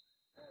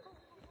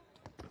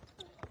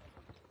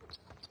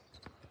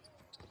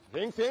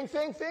 Think.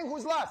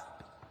 Who's last?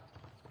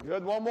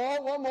 Good. One more.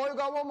 You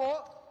got one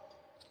more.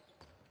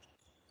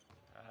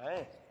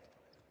 Hey.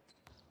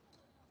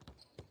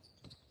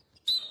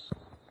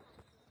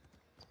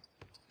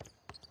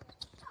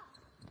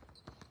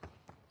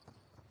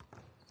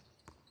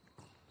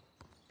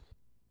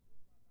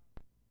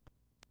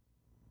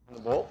 On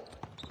the ball.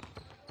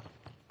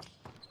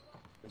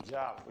 Good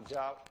job. Good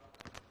job.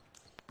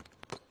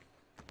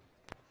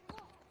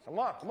 Come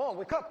on.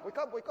 Wake up.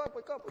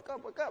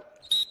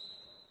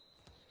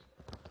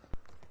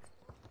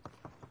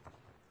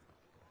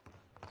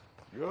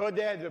 Good,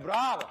 Ed.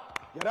 Bravo.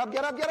 Get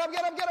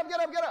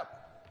up.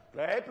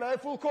 Play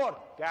full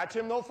court. Catch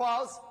him, no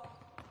fouls.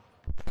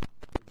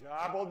 Good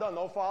job, well done.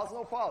 No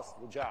fouls.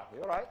 Good job.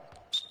 You all right?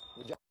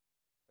 Good job.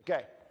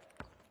 Okay.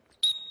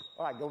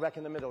 All right, go back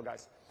in the middle,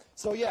 guys.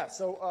 So, yeah,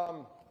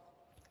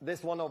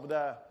 this one of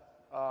the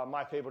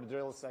my favorite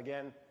drills,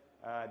 again.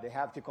 They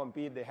have to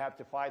compete. They have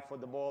to fight for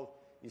the ball.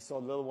 You saw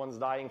little ones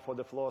dying for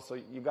the floor, so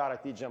you got to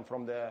teach them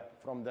from the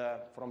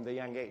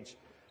young age.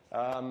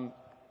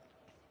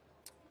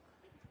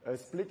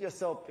 Split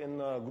yourself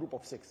in a group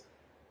of 6.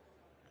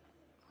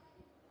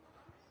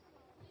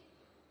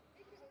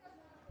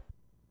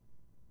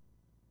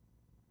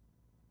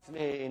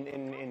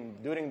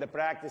 During the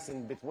practice,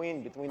 in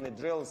between the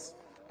drills,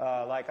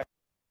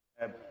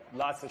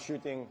 lots of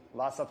shooting,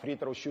 lots of free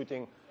throw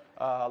shooting,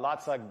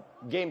 lots of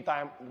game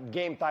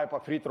type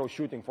of free throw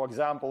shooting. For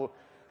example,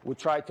 we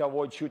try to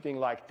avoid shooting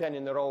like 10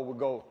 in a row. We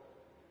go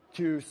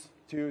twos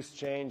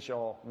change,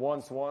 or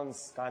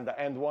ones, kind of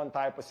end one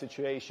type of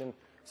situation.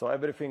 So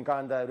everything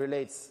kind of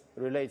relates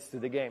to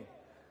the game.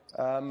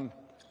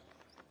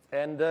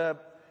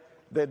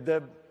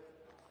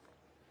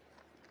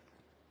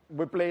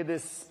 We play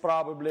this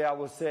probably, I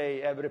would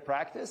say, every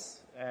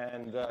practice,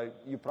 and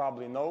you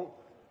probably know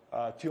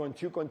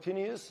 2-on-2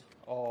 continues,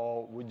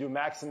 or we do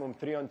maximum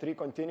 3-on-3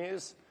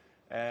 continues.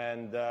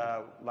 And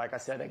like I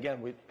said,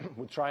 again,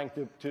 we're trying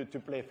to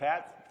play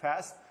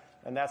fast,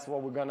 and that's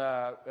what we're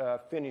gonna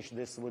finish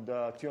this with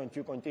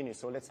 2-on-2 continues.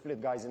 So let's split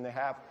guys in the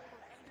half.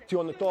 2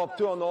 on the top,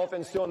 2 on the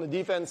offense, 2 on the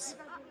defense,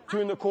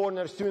 2 in the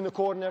corners, 2 in the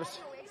corners.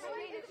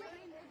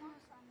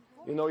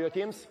 You know your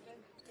teams?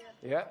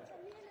 Yeah?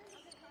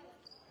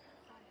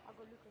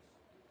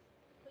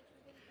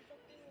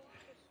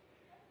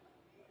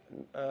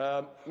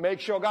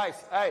 Make sure,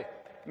 guys,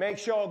 make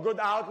sure good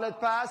outlet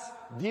pass.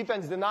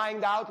 Defense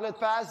denying the outlet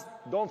pass.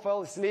 Don't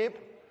fall asleep.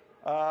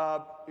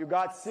 You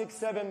got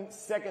 6-7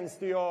 seconds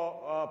to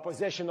your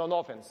possession on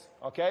offense,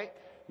 okay?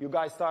 You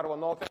guys start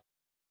on offense.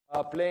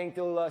 Playing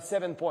till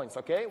 7 points,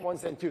 okay?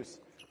 1s and 2s.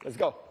 Let's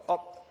go.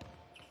 Up.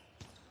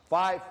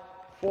 5,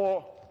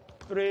 4,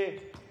 3,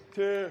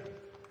 2.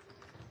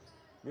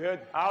 Good.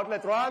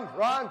 Outlet,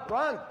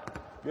 run.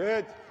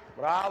 Good.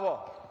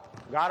 Bravo.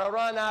 Gotta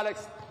run,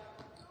 Alex.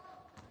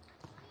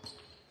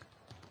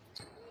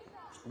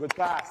 Good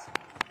pass.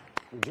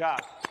 Good job.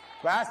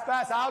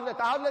 Pass, outlet.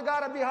 Outlet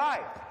gotta be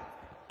high.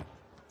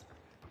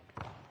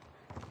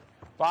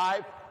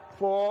 5,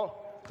 4,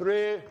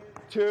 3,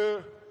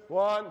 2,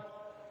 1.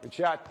 Good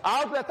shot.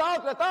 Outlet,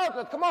 outlet,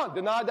 outlet. Come on,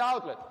 deny the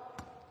outlet.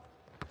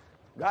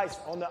 Guys,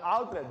 on the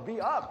outlet, be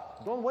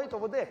up. Don't wait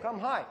over there. Come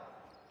high.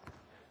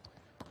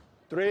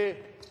 3,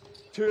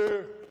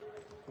 2,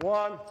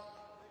 1.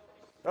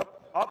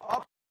 Up, up,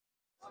 up.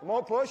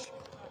 More push.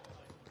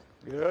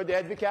 Good,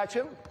 Edvi, catch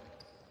him.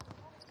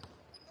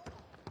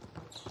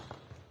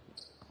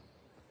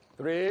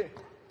 3,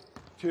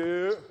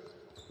 2,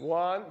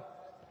 1.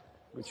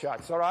 Good shot.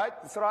 It's all right.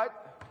 It's all right.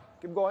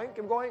 Keep going.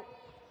 Keep going.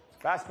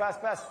 Pass, pass,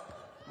 pass.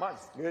 Come on.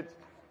 Good.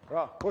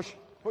 Push.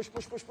 Push,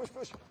 push, push, push,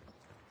 push.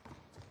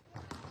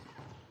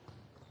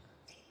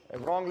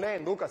 Wrong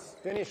lane. Lucas.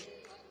 Finish.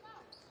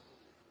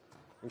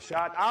 Good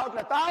shot.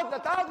 Outlet,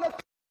 outlet,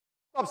 outlet.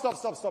 Stop, stop,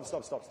 stop, stop,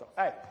 stop, stop, stop.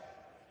 Hey.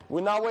 We're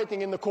not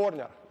waiting in the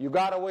corner. You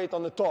got to wait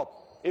on the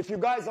top. If you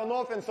guys on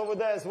offense over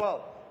there as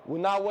well, we're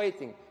not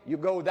waiting. You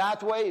go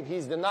that way. If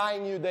he's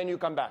denying you, then you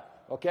come back.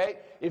 Okay?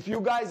 If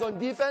you guys on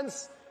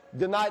defense,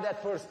 deny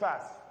that first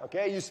pass.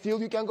 Okay? You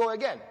steal, you can go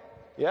again.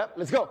 Yeah?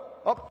 Let's go.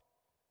 Up.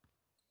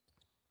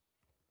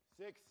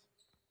 6,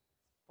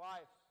 5,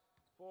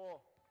 4,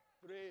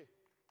 3,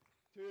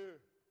 2,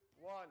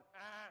 1.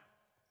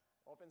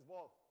 Offense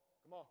ball.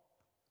 Come on.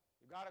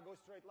 You got to go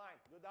straight line.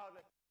 Good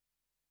outlet.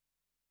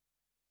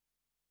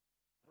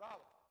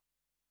 Bravo.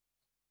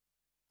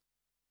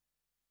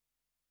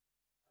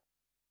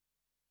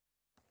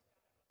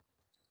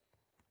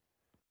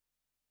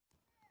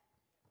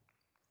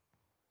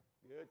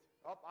 Good.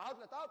 Up,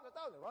 outlet, outlet,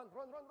 outlet. Run,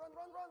 run, run, run,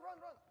 run, run, run,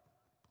 run.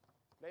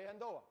 Play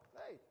hand over.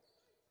 Play.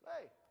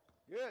 Play.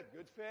 Good.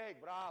 Good fake.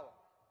 Bravo.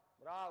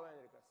 Bravo,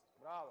 Enriquez.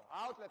 Bravo.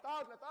 Outlet,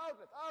 outlet,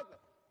 outlet, outlet.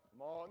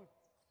 Come on.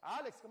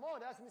 Alex, come on.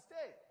 That's a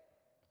mistake.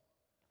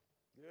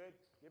 Good.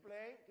 Keep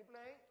playing. Keep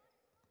playing.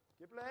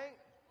 Keep playing.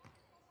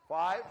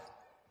 5,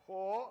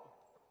 4,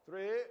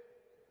 3,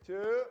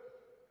 2.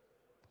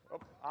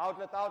 Up.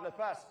 Outlet, outlet,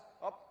 pass.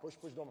 Up. Push,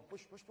 push, Doma.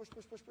 Push, push, push,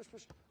 push, push, push,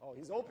 push. Oh,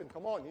 he's open.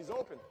 Come on. He's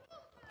open.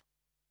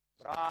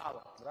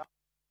 Bravo. Bravo.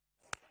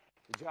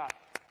 Good job.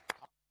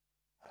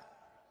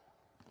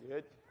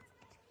 Good.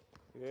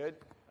 Good.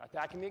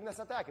 Attack him, Ignas.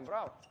 Attack him.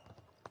 Bravo.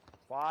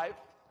 5,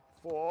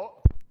 4,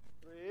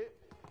 3,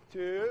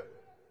 2,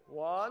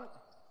 1.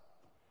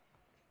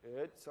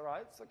 It's all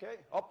right. It's okay.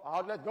 Up,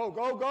 outlet. Go,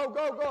 go, go,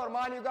 go, go.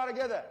 Armani, you got to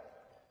get there.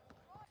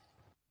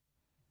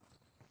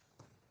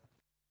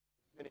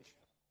 Finish.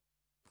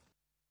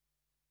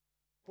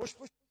 Push,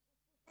 push,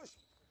 push.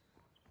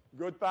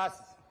 Good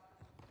passes.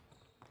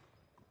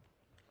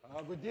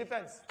 Good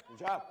defense. Good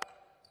job.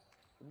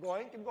 Keep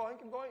going, keep going,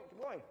 keep going,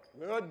 keep going.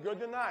 Good, good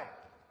deny.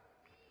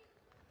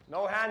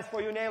 No hands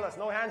for you, Nailers.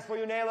 No hands for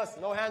you, Nailers.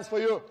 No hands for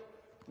you.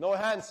 No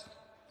hands.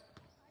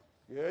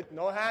 Good.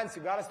 No hands.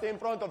 You got to stay in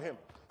front of him.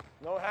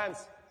 No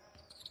hands.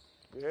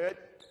 Good.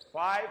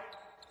 5,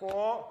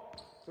 4,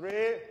 3.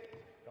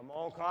 Come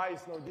on, Kai.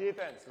 It's no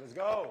defense. Let's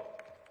go.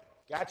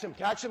 Catch him,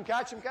 catch him,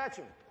 catch him, catch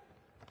him.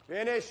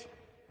 Finish.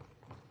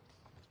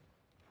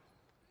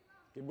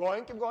 Keep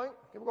going, keep going,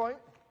 keep going.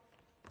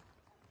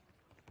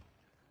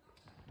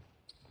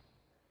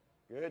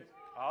 Good.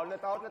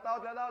 Outlet, outlet,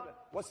 outlet, outlet.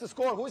 What's the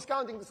score? Who is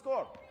counting the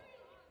score?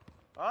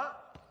 Huh?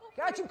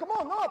 Catch him. Come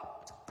on,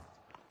 up.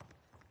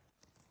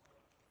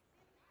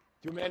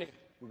 Too many.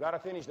 You got to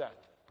finish that.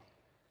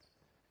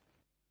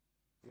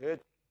 Good.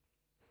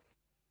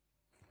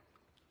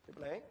 Keep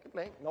playing, keep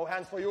playing. No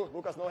hands for you.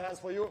 Lucas, no hands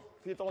for you.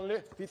 Feet only,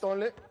 feet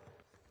only,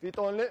 feet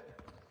only.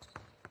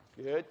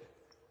 Good.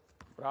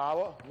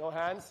 Bravo. No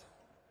hands.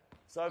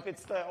 So if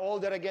it's the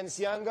older against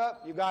younger,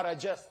 you got to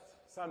adjust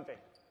something.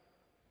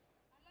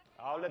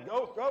 Outlet,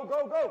 go, go,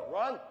 go, go.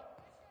 Run.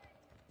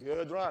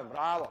 Good run.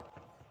 Bravo.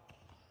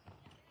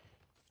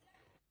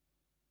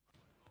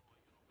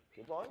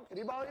 Keep going.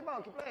 Rebound,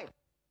 rebound. Keep playing.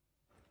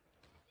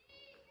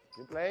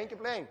 Keep playing, keep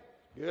playing.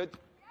 Good.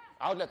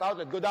 Outlet,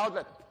 outlet. Good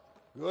outlet.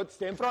 Good.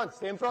 Stay in front.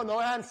 Stay in front. No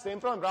hands. Stay in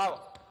front.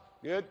 Bravo.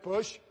 Good.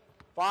 Push.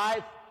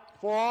 5,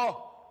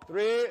 4,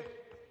 3,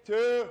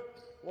 2,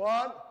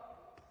 1.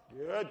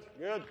 Good.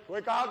 Good.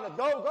 Quick outlet.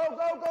 Go, go,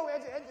 go, go.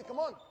 Edge, edge. Come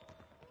on.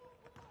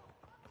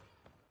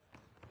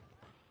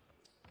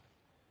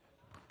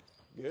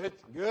 Good.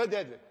 Good,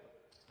 Edwin.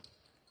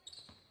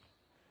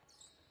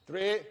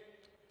 3,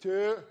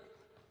 2.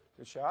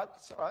 Good shot.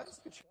 It's all right. It's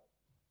a good shot.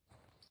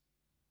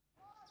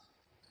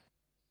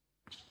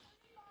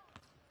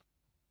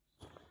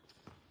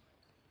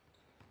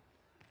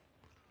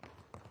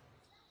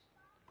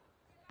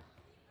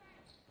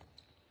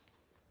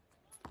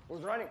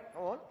 Who's running?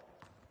 Come on.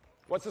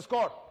 What's the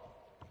score?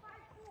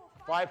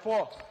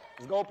 5-4.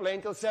 Let's go play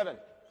until 7.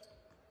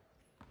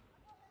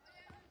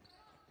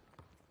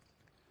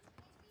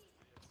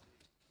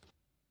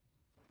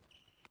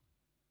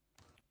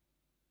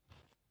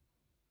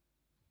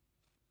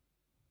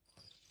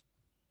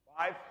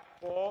 Five,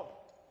 4,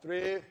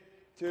 3,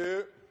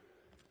 2.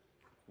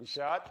 Good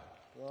shot.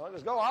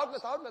 Let's go.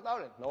 Outlet, outlet,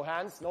 outlet. No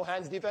hands. No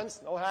hands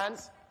defense. No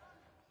hands.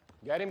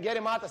 Get him,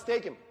 Matas.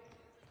 Take him.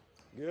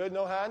 Good.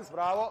 No hands.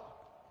 Bravo.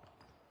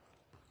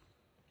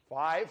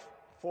 5,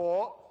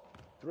 4,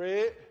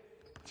 3,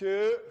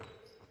 2,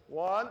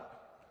 1.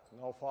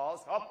 No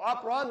fouls. Up,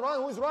 up, run,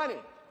 run. Who's running?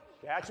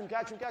 Catch him,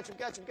 catch him, catch him,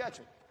 catch him, catch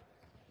him.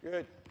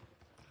 Good.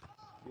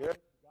 Good.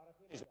 Gotta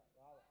finish that.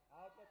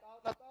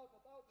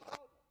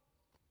 Out.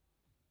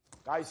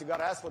 Guys, you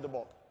gotta ask for the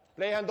ball.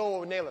 Play hand over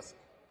with Nailers.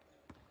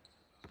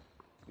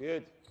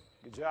 Good.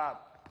 Good job.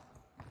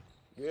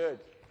 Good.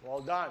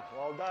 Well done.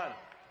 Well done.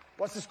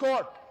 What's the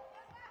score?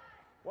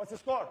 What's the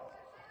score?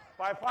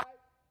 5-5?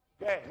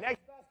 Okay, next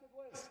basket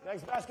wins.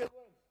 Next basket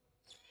wins.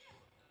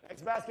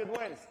 Next basket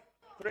wins.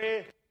 3,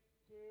 2,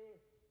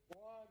 1.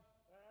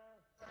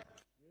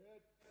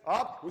 Good.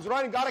 Up. Who's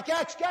running? Gotta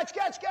catch.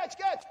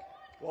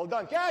 Well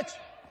done. Catch.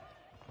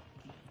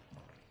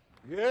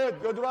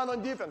 Good. Good run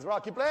on defense. Bro,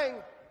 keep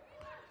playing.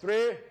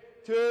 3,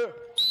 2.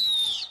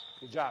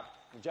 Good job.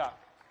 Good job.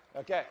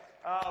 Okay.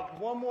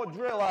 One more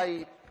drill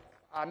I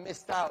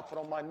missed out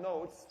from my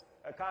notes.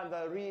 A kind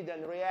of read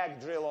and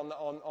react drill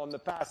on the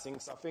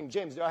passings. I think,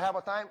 James, do I have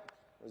a time?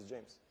 Where's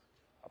James?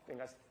 I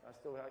think I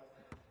still have.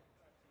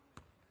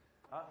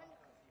 Huh?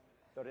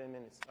 30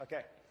 minutes.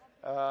 Okay.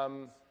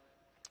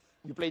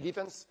 You play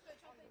defense?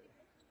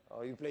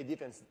 Oh, you play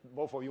defense.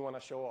 Both of you want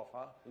to show off,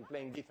 huh? You're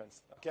playing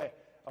defense. Okay.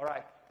 All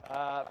right.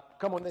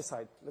 Come on this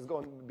side. Let's go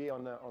and be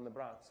on the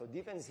brown. So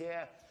defense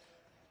here.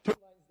 2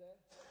 lines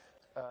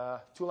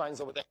there. 2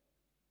 lines over there.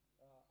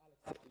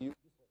 Alex,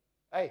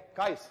 hey,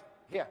 guys,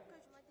 here.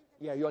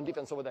 Yeah, you're on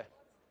defense over there.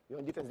 You're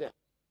on defense there.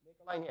 Make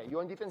a line here.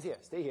 You're on defense here.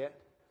 Stay here.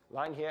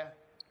 Line here.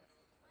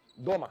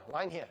 Doma,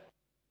 line here.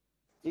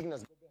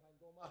 Ignas, go behind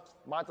Doma.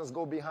 Matas,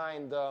 go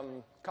behind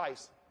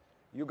Kais.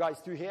 You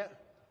guys 2 here.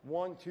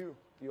 1, 2.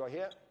 You are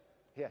here.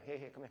 Here.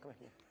 Come here.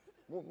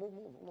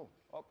 Move.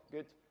 Up,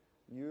 good.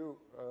 You,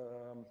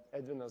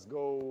 Edwinas,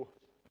 go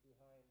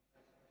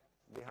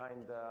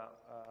behind.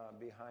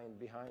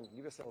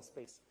 Give yourself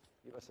space.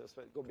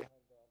 Go behind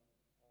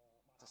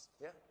Matas.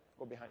 Yeah?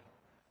 Go behind.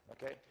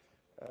 Okay?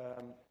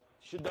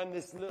 Should done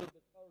this a little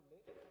bit early,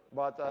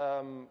 but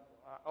I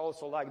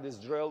also like this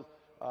drill.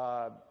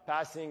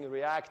 Passing,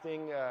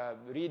 reacting,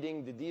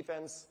 reading the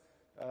defense.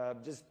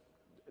 Just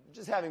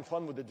having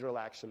fun with the drill,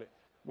 actually.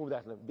 Move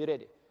that. Be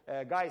ready.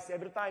 Guys,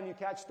 every time you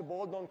catch the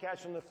ball, don't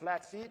catch on the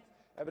flat feet.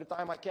 Every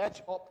time I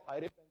catch, I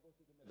rip and go to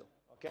the middle.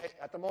 Okay?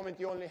 At the moment,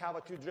 you only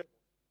have 2 dribbles.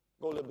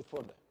 Go a little bit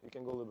further. You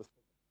can go a little bit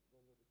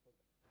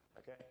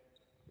further. Okay?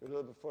 A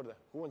little bit further.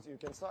 Who wants? You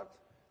can start?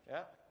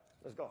 Yeah?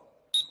 Let's go.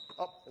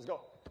 Up. Let's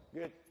go.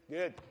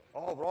 Good.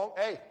 Oh, wrong.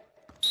 Hey.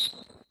 You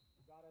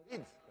gotta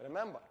read.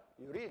 Remember,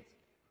 you read.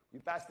 You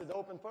pass to the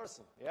open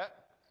person. Yeah?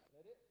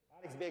 Ready?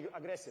 Alex, be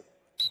aggressive.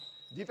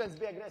 Defense,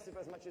 be aggressive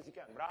as much as you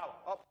can. Bravo.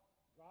 Up.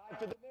 Drive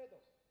to the middle.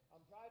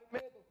 I'm driving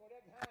middle.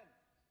 Correct hand.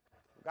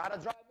 You gotta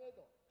drive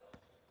middle.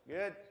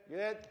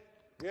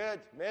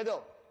 Good.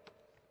 Middle.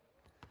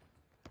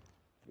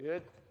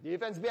 Good.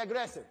 Defense, be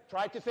aggressive.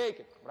 Try to fake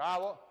it.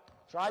 Bravo.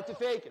 Try to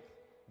fake it.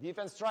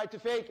 Defense, try to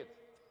fake it.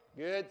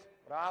 Good.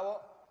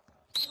 Bravo.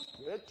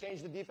 Good.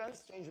 Change the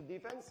defense. Up. Change the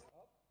defense.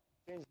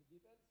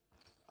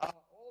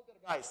 Older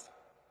guys,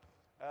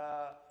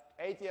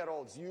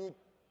 8-year-olds, you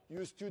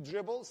use 2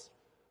 dribbles.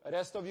 The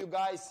rest of you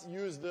guys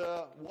use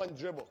the 1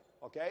 dribble.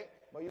 Okay?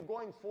 But you're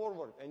going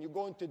forward and you're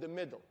going to the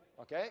middle.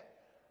 Okay?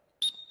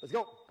 Let's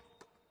go.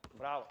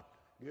 Bravo.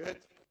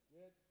 Good.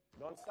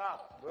 Don't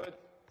stop. Good.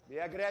 Be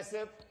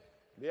aggressive.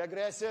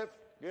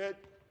 Good.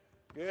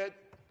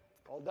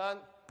 All done.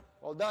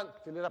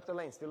 Fill up the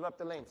lanes.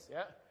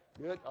 Yeah?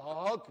 Good.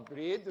 Oh,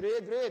 read.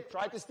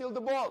 Try to steal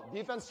the ball.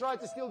 Defense, try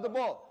to steal the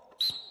ball.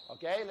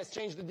 Okay, let's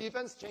change the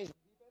defense. Change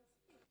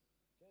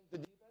the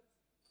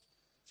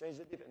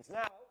defense.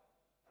 Now,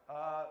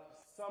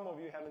 some of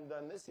you haven't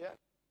done this yet.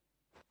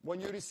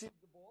 When you receive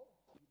the ball,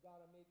 you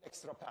gotta make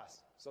extra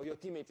pass. So your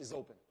teammate is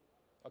open.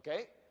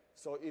 Okay?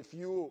 So if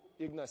you,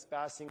 Ignas,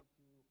 passing to,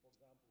 for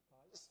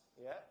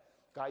example,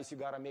 Kais, you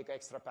gotta make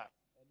extra pass.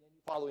 And then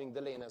you're following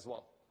the lane as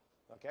well.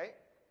 Okay?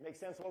 Make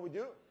sense what we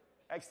do?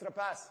 Extra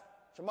pass.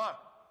 Shamar,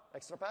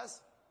 extra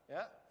pass?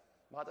 Yeah?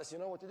 Matas, you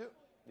know what to do?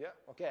 Yeah?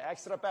 Okay,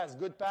 extra pass.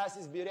 Good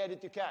passes, be ready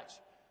to catch.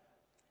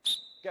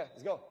 Okay,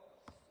 let's go.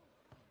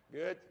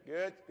 Good.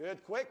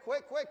 Quick.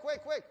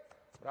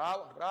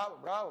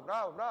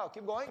 Bravo.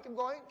 Keep going.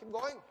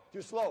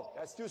 Too slow.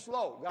 That's too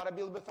slow. Gotta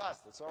be a little bit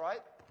faster. It's all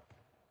right?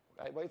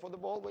 Right, wait for the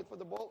ball.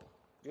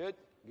 Good.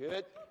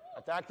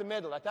 Attack the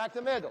middle.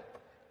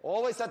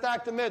 Always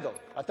attack the middle.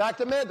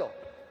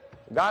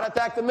 Gotta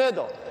attack the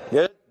middle.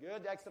 Good.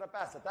 Extra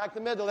pass. Attack the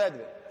middle,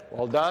 Edwin.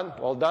 Well done.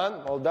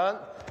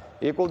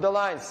 Equal the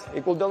lines.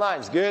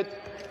 Good.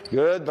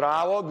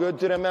 Bravo. Good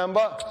to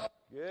remember.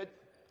 Good.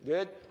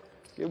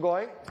 Keep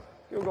going.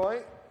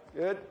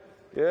 Good.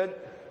 Good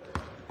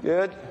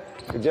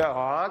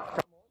job. Come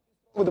on.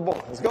 With the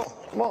ball. Let's go.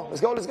 Come on.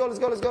 Let's go.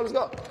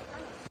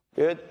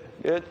 Good.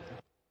 Attack.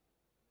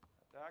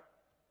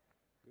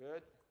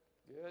 Good.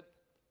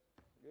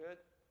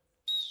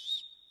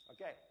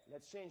 Okay,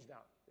 let's change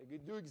now. We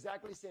do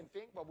exactly the same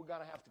thing, but we're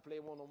going to have to play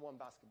one-on-one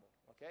basketball.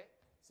 Okay?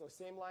 So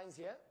same lines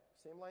here.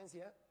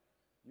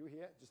 You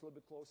here, just a little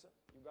bit closer.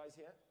 You guys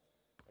here.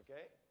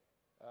 Okay?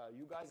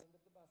 You guys under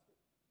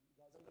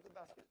the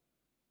basket.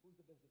 Who's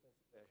the best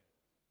defensive player?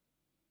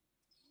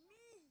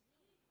 Me.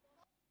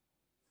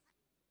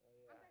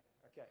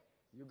 Okay,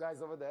 you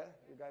guys over there,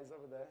 you guys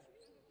over there.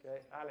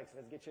 Okay, Alex,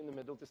 let's get you in the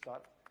middle to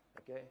start.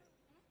 Okay,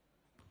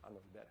 I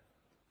know better.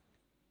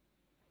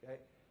 Okay,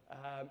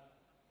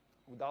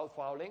 without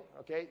fouling.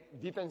 Okay,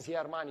 defense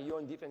here, Armani. You're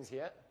on defense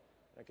here.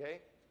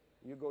 Okay,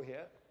 you go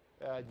here.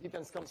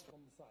 Defense comes from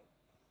the side.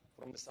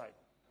 From the side.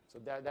 So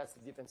that's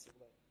the defensive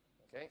lane.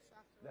 Okay,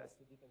 that's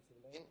the defensive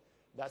lane.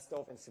 That's the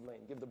offensive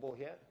lane. Give the ball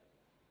here.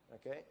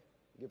 Okay,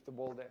 give the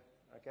ball there.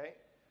 Okay,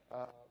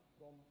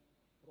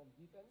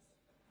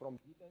 from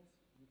defense,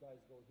 you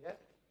guys go here.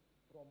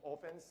 From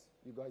offense,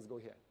 you guys go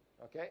here.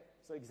 Okay,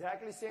 so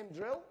exactly same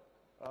drill.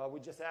 We're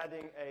just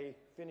adding a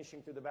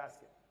finishing to the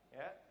basket.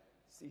 Yeah,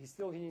 see,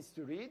 he needs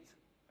to read.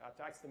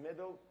 Attacks the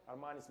middle.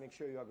 Armanis, make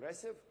sure you're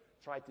aggressive.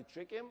 Try to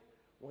trick him.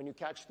 When you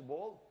catch the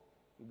ball,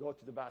 you go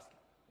to the basket.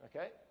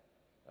 Okay,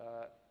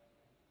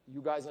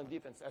 you guys on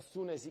defense. As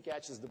soon as he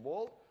catches the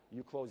ball,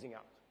 you're closing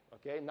out.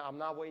 Okay, now I'm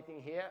not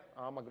waiting here.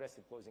 I'm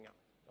aggressive closing out.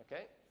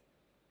 Okay,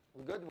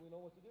 we good? We know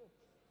what to do.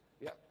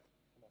 Yeah,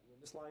 come on, you're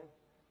in this line.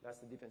 That's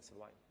the defensive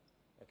line.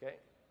 Okay,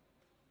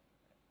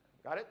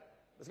 got it?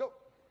 Let's go.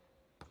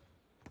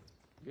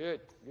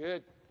 Good,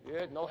 good,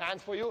 good. No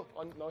hands for you.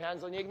 No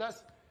hands on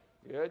Ignas.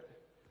 Good,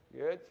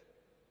 good.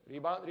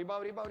 Rebound,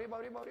 rebound, rebound,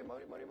 rebound, rebound,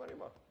 rebound, rebound, rebound,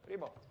 rebound,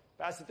 rebound.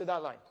 Pass it to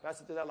that line.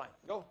 Pass it to that line.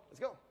 Go. Let's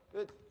go.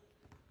 Good,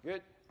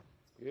 good,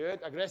 good.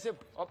 Aggressive.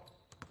 Up.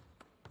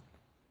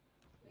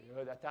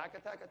 Good. Attack,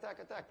 attack, attack,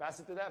 attack. Pass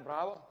it to that.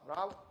 Bravo,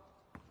 bravo.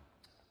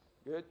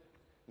 Good.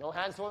 No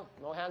hands on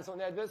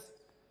Edvis.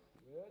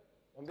 Good.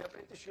 Don't be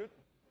afraid to shoot.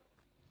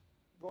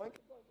 Going,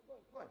 going,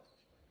 going, going.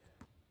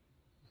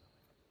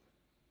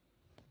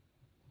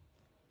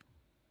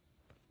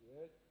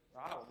 Good.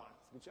 Bravo, man.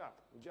 Good job,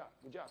 good job,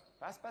 good job.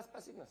 Pass, pass,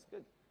 pass, Ignas.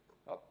 Good.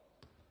 Up,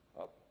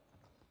 up.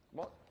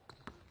 Come on.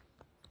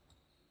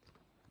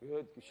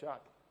 Good, good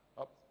shot.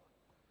 Up.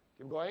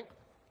 Keep going.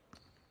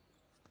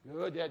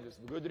 Good, Edvis.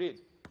 Good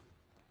read.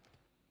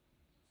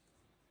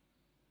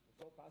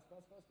 Go, pass,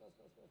 pass, pass, pass,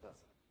 pass, pass, pass.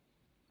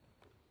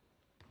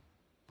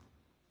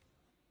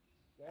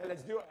 Okay,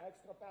 let's do an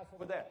extra pass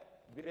over there.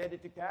 Be ready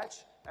to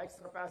catch.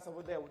 Extra pass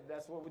over there.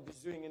 That's what we're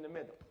just doing in the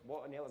middle.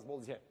 Neil's ball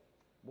is here.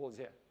 Ball is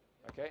here.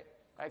 Okay?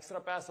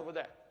 Extra pass over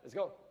there. Let's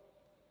go.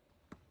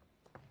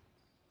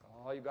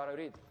 Oh, you gotta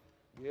read.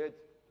 Good.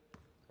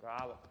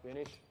 Bravo.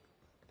 Finish.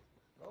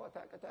 Go,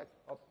 attack, attack.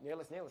 Up.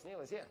 Neil's here.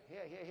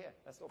 Here, here, here.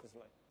 That's the offensive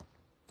line.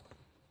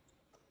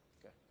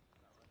 Okay.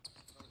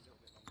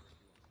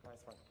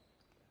 Nice one.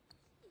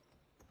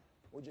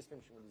 We're just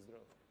finishing with this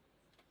drill.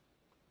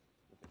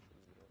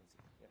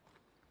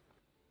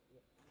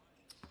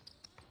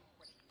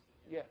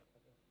 Yeah.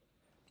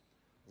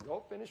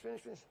 Go, finish,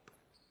 finish, finish.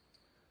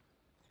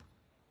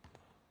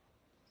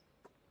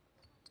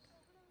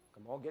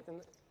 Come on, get in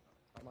the...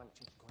 Come on,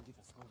 go on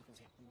defense here.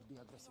 Be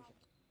aggressive here.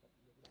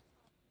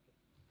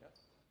 Yeah.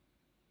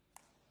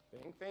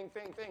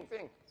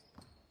 Fing.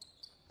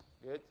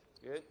 Good,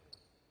 good,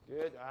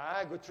 good.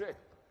 Ah, good trick.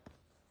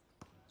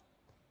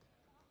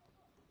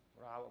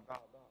 Bravo.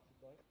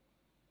 Keep going.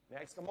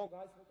 Next, come on,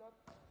 guys, look up.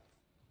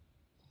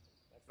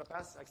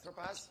 Extra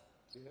pass.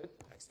 Good,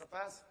 extra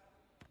pass.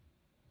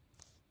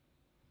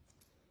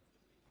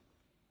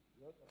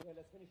 Good. Okay,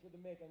 let's finish with the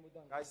make and we're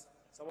done. Guys,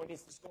 someone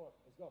needs to score.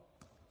 Let's go.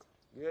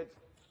 Good.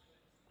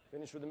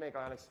 Finish with the make,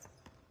 Alex.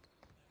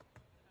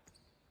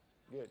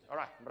 Good. All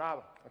right.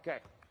 Bravo. Okay.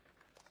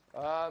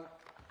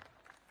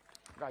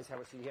 Guys, have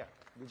a seat here.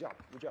 Good job.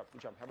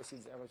 Have a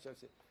seat.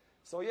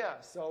 So,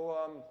 yeah.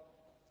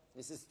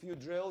 This is few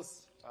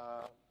drills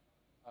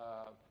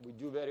we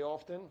do very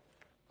often.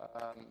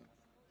 I'm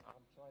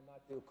trying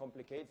not to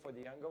complicate for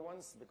the younger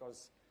ones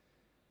because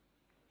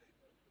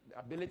the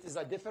abilities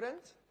are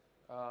different.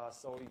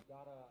 So you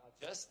gotta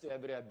adjust to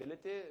every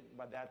ability,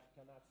 but that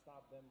cannot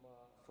stop them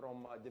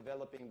from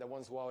developing the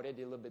ones who are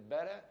already a little bit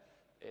better,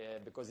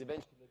 because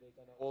eventually they're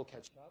gonna all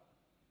catch up.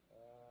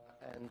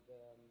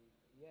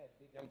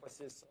 Big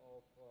emphasis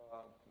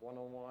of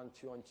one-on-one,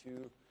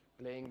 two-on-two,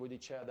 playing with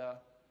each other.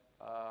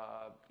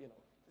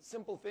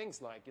 Simple things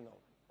like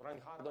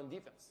run hard on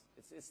defense.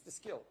 It's the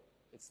skill.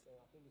 I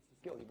think it's the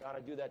skill. You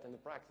gotta do that in the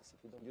practice.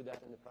 If you don't do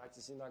that in the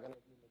practice, you're not gonna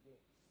win the game.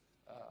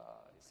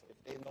 So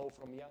if they know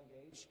from young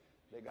age,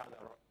 they gotta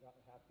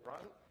have to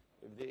run.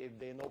 If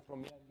they know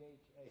from young age,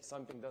 hey,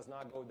 something does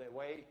not go their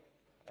way,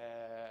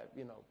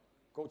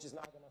 coach is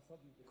not gonna sub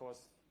you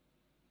because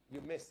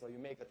you missed or you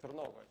make a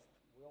turnover.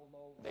 We all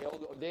know. They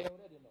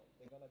already know.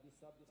 They're gonna be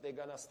subbed. They're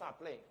gonna stop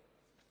playing.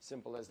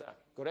 Simple as that.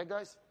 Correct,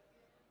 guys?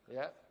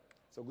 Yeah.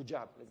 So good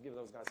job. Let's give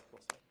those guys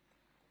applause.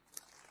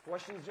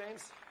 Questions,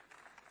 James?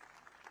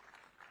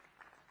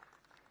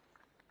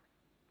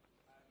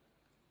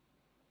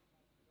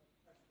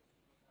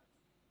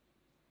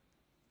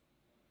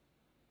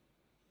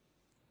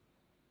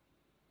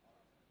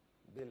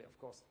 Billy, of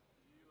course.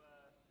 Do you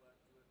work to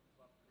a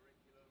club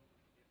curriculum?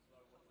 If so,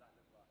 what does that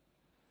look like?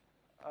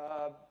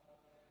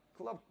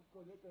 Club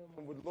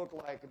curriculum would look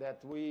like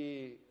that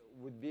we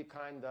would be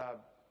kind of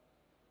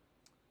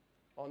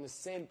on the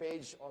same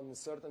page on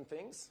certain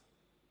things.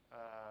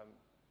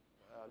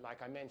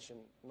 Like I mentioned,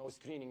 no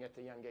screening at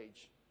a young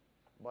age.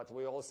 but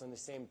we also in the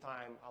same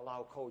time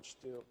allow coach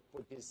to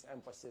put his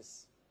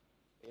emphasis,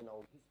 his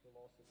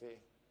philosophy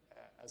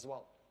as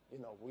well.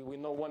 We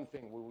know one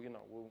thing,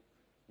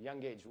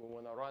 young age, we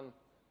want to run,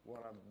 we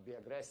want to be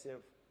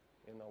aggressive,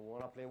 we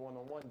want to play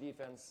one-on-one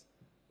defense,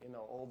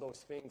 all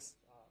those things,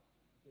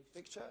 big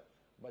picture,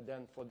 but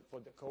then for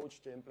the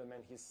coach to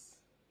implement his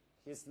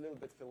little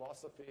bit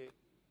philosophy,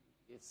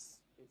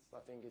 I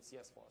think it's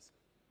yes for us.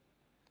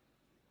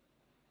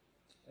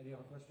 Any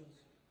other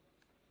questions?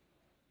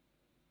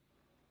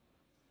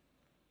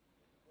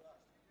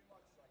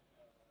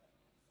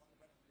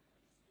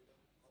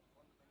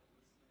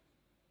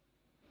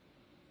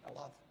 A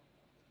lot.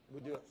 We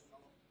do it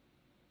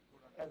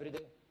every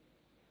day.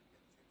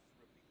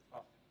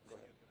 Oh, go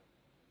ahead.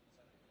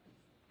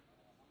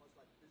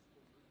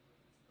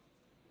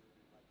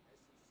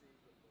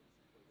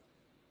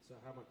 So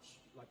how much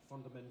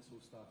fundamental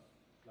stuff,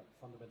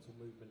 fundamental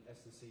movement,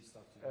 S&C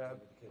stuff do you do with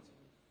the kids?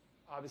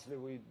 Obviously,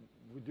 we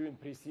do in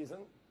pre-season.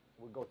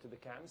 We go to the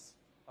camps.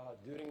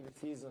 During the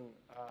season,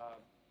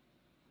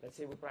 let's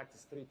say we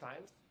practice 3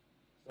 times.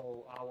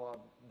 So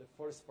the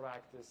first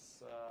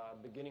practice,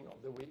 beginning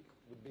of the week,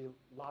 would be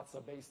lots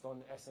of based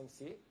on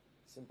SMC,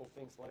 simple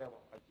things, whatever,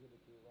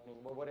 agility,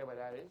 running, whatever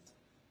that is.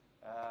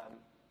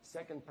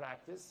 Second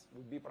practice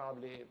would be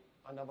probably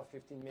another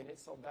 15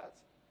 minutes of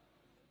that,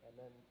 and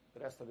then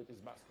the rest of it is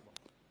basketball.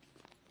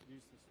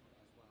 Use this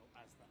as well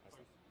as that.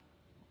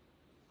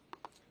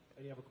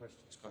 Any other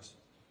questions, guys?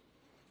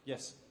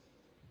 Yes.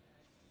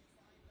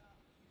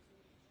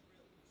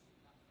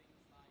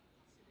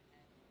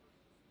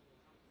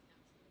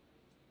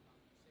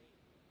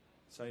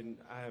 So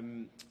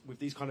with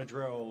these kind of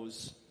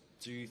drills,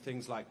 do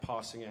things like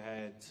passing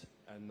ahead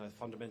and the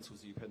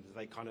fundamentals that you put, do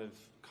they kind of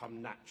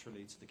come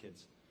naturally to the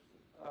kids?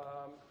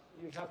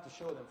 You have to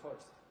show them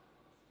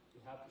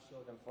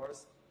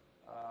first.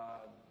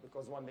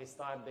 Because when they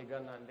start, they're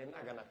not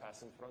gonna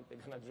pass in front. They're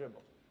gonna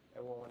dribble.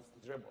 Everyone wants to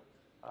dribble.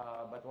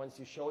 But once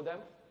you show them,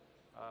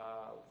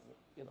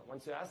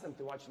 once you ask them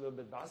to watch a little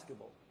bit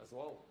basketball as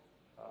well,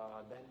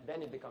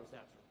 then it becomes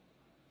natural.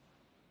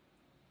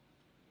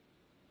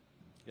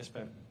 Yes,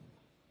 Ben.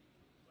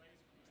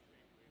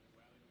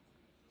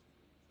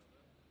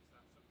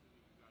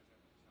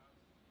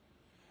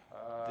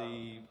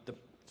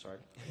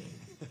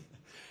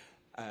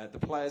 The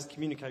players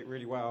communicate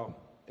really well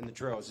in the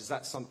drills. Is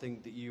that something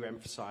that you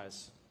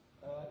emphasize?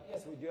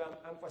 Yes, we do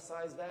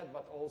emphasize that,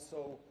 but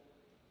also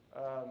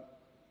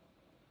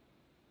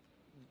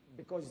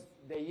because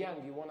they're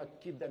young, you want to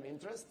keep them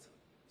interest.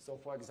 So,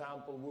 for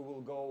example, we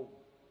will go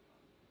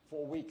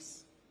 4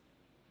 weeks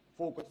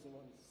focusing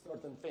on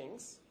certain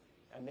things,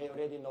 and they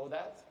already know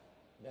that.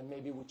 Then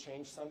maybe we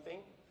change something,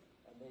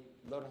 and they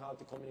learn how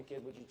to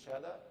communicate with each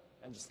other,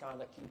 and just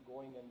kind of keep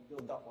going and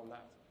build up on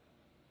that.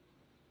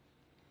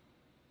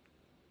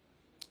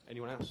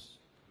 Anyone else?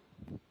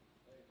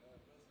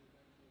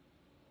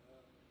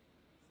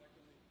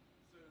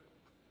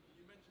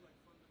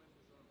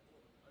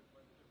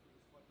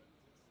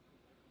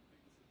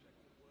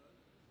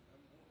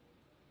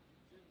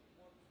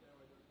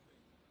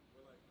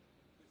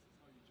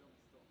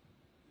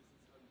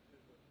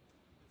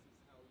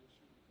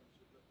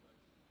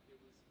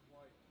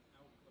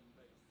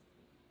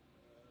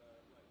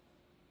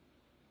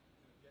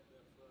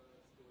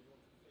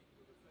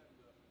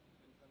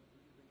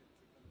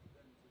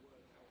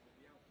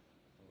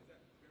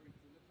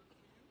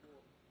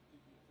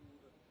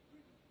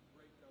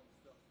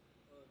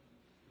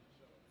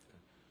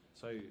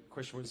 So the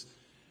question was,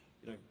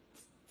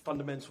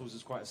 fundamentals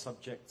is quite a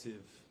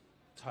subjective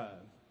term.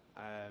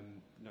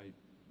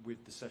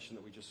 With the session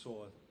that we just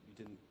saw, you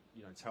didn't,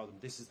 tell them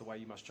this is the way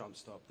you must jump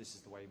stop, this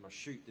is the way you must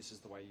shoot, this is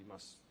the way you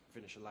must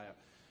finish a layup.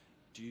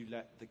 Do you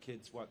let the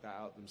kids work that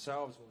out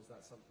themselves, or is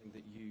that something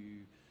that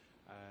you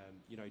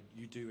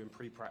do in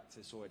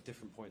pre-practice or at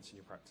different points in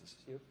your practice?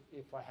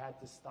 If I had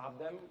to stop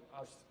them,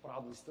 I'd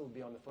probably still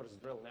be on the first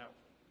drill now.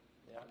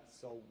 Yeah.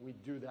 So we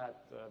do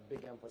that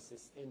big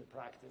emphasis in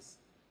practice.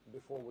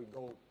 Before we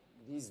go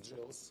these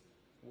drills,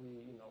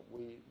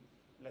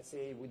 let's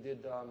say we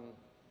did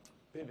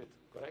pivot,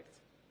 correct?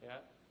 Yeah.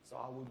 So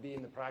I would be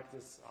in the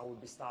practice, I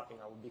would be stopping,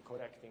 I would be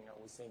correcting, I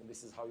was saying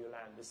this is how you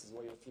land, this is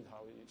where your feet,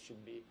 how it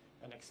should be,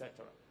 and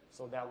etc.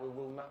 So that we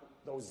will not,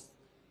 those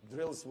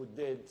drills we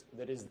did,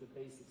 that is the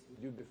basics we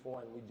do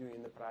before and we do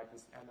in the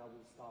practice, and I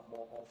will stop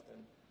more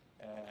often,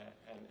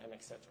 and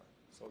etc.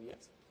 So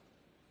yes.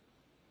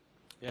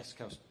 Yes,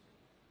 Kelsey.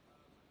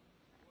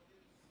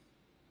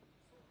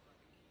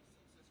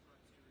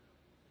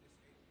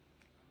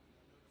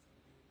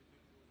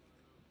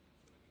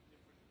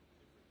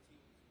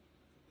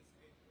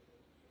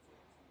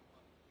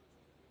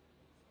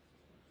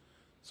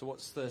 So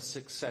what's the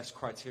success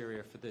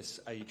criteria for this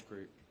age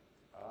group?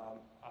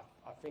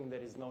 I think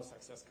there is no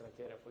success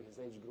criteria for his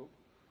age group,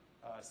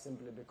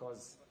 simply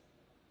because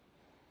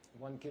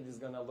one kid is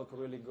going to look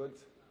really good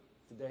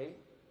today,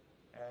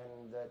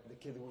 and the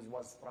kid who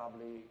was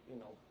probably,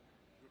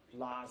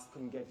 last,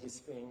 couldn't get his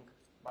thing,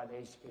 by the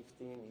age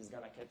 15, he's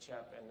going to catch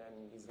up, and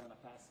then he's going to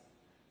pass it.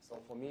 So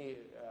for me,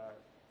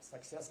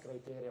 success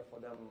criteria for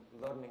them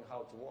learning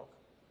how to work,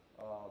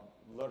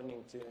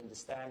 learning to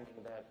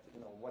understanding that,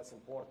 what's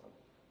important,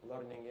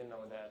 learning,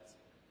 that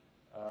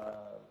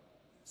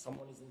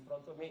someone is in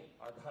front of me,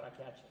 I gotta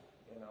catch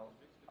it,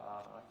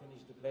 I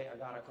finished the play, I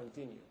gotta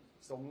continue.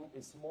 So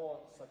it's more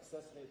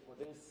success rate for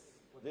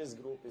this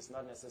group is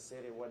not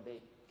necessarily what they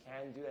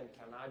can do and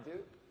cannot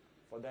do.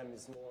 For them,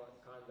 it's more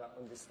kind of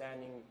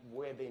understanding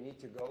where they need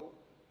to go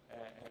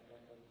and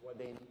what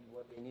they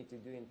need to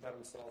do in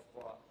terms of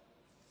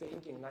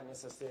thinking, not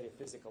necessarily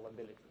physical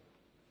ability.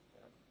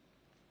 Yeah.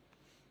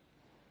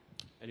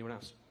 Anyone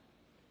else?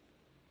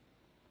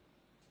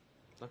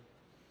 No?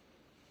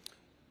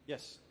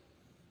 Yes.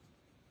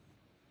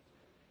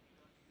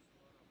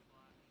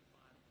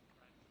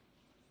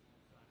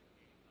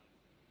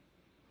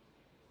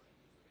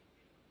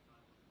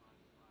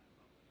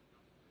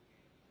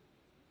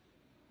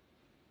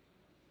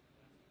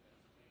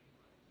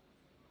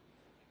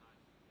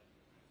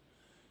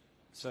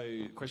 So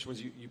the question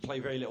was, you play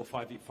very little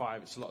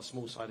 5v5. It's a lot of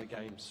small-sided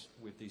games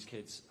with these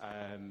kids.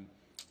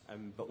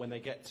 But when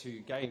they get to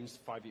games,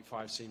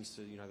 5v5 seems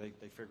to,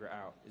 they figure it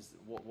out.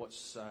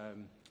 What's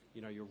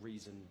your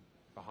reason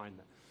behind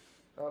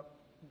that?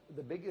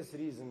 The biggest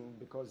reason,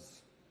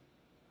 because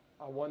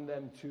I want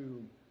them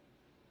to,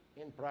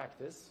 in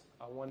practice,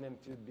 I want them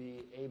to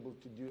be able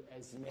to do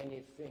as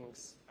many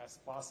things as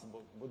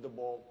possible with the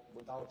ball,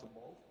 without the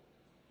ball,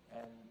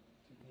 and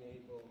to be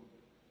able,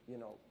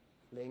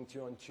 playing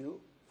 2-on-2,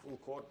 full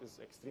court is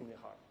extremely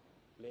hard.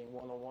 Playing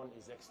 1-on-1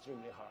 is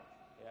extremely hard.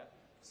 Yeah.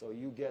 So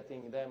you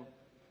getting them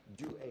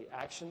do a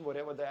action,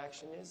 whatever the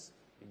action is,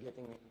 you're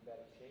getting them in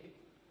better shape,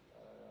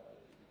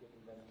 you're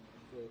getting them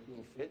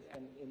being fit,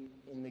 and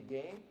in the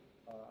game,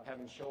 I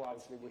haven't shown.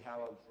 Obviously, we have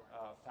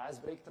a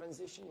fast break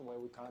transition where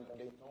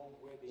they know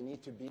where they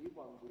need to be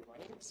when we're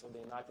running, so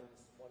they're not in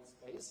one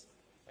space.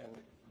 And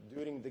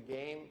during the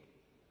game,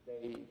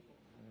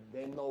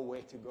 they know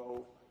where to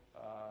go.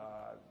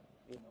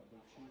 They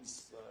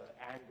choose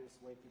angles,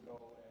 where to go,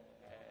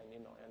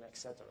 and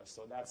etc.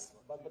 So that's.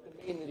 But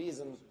the main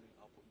reason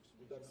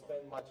we don't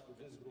spend much with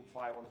this group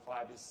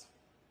 5-on-5 is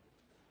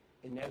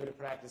in every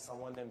practice I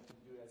want them to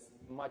do as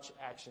much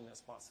action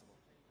as possible.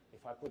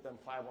 If I put them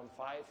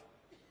 5-on-5,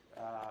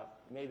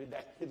 maybe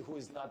that kid who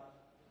is not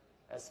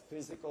as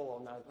physical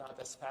or not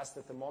as fast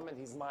at the moment,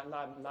 he's might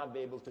not be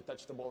able to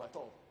touch the ball at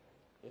all.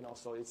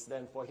 So it's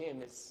then for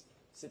him, it's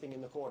sitting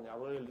in the corner. I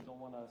really don't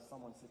want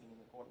someone sitting in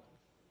the corner.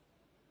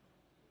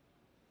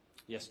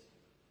 Yes.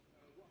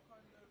 What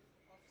kind of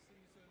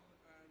off-season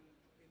and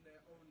in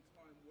their own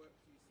time work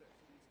do you set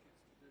for these kids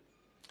to do?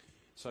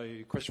 So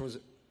the question was,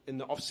 in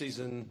the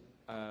off-season,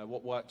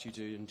 what work do you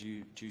do, and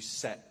do you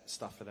set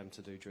stuff for them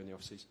to do during the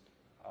off-season?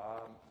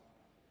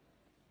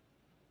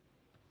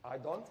 I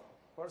don't,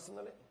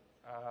 personally.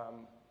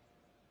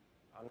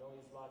 I know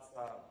it's lots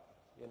of,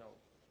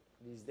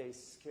 these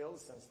days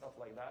skills and stuff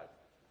like that.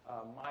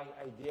 My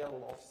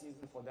ideal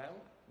off-season for them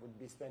would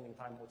be spending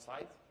time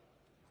outside,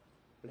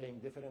 playing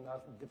different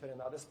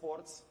other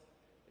sports.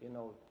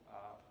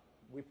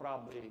 We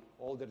probably,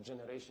 older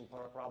generation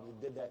probably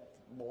did that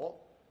more,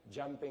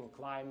 jumping,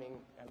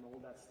 climbing, and all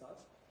that stuff.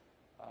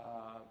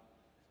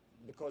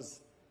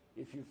 Because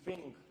if you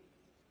think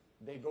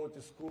they go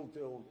to school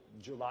till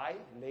July,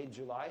 late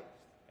July,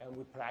 and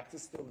we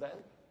practice till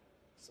then,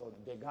 so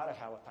they gotta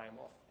have a time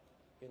off.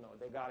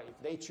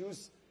 If they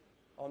choose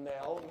on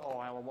their own,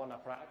 I want to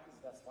practice,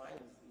 that's fine,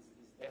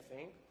 it's their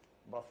thing.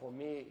 But for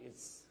me,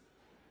 it's,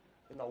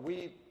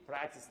 we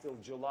practice till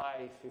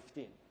July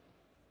 15.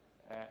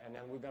 And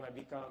then we're going to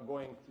be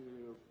going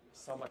to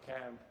summer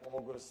camp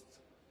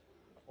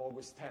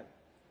August 10.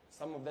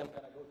 Some of them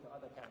going to go to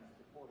other camps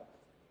before that,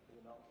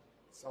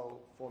 So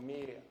for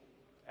me,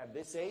 at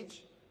this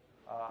age,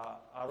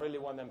 I really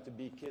want them to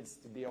be kids,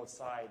 to be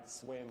outside,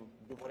 swim,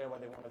 do whatever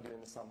they want to do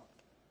in the summer.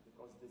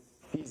 Because this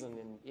season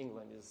in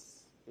England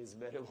is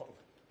very long.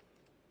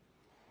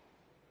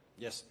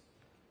 Yes.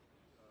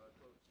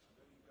 Coach, I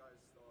know you guys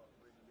start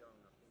really young.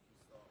 I think you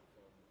start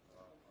from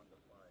under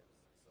fives.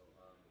 So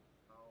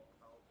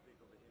how big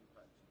of an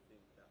impact do you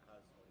think that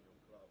has on your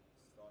club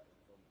starting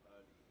from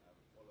early? And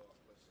a follow-up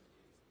question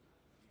is,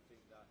 do you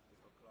think that if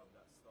a club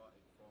that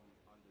started from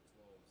under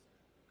 12s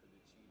could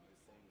achieve the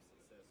same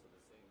success or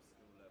the same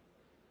skill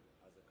level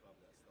as a club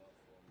that starts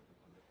from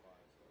under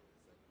fives or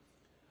sevens?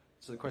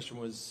 So the question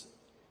was,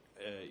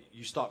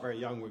 you start very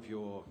young with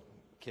your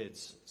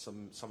kids,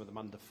 some of them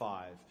under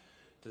 5.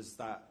 Does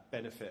that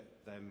benefit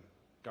them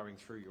going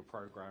through your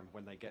program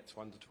when they get to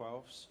under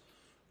 12s?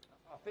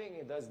 I think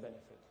it does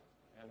benefit.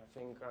 And I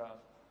think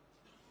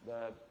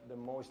the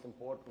most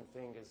important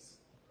thing is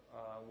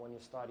when you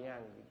start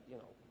young,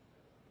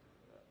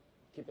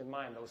 keep in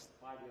mind those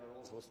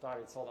 5-year-olds who start,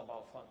 it's all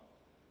about fun.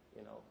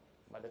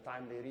 By the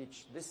time they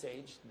reach this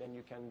age, then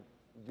you can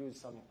do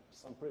some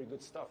pretty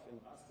good stuff in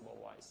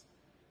basketball-wise.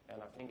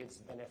 And I think it's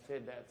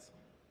benefit that,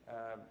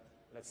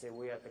 let's say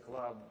we at the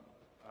club,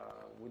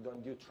 we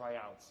don't do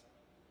tryouts.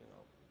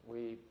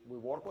 We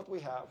work what we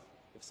have.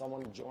 If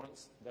someone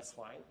joins, that's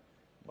fine.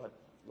 But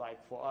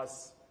like for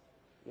us,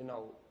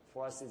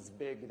 it's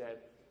big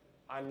that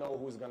I know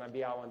who's going to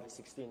be our under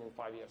 16 in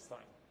 5 years' time.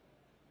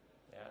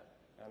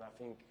 Yeah, and I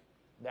think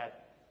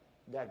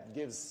that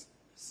gives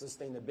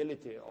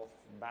sustainability of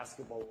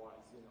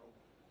basketball-wise, you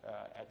know,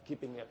 at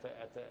keeping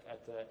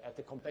at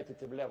a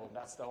competitive level.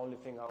 That's the only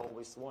thing I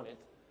always wanted,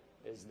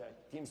 is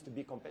that teams to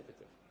be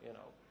competitive, you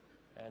know.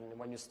 And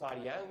when you start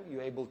young,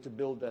 you're able to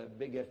build a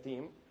bigger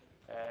team.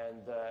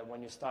 And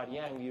when you start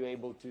young, you're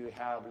able to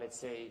have, let's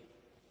say,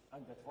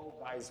 under 12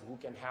 guys who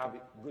can have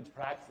good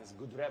practice,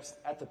 good reps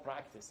at the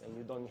practice, and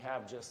you don't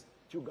have just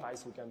 2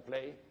 guys who can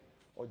play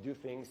or do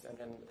things, and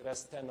then the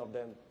rest 10 of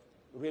them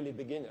really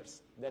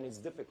beginners. Then it's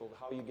difficult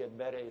how you get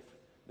better if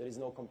there is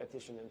no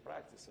competition in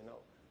practice, you know.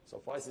 So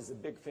for us, it's a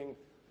big thing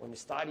when you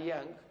start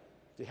young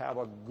to have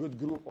a good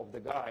group of the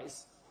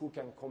guys who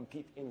can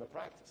compete in the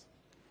practice,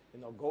 you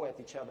know, go at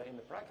each other in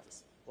the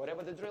practice,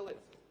 whatever the drill is,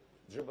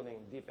 dribbling,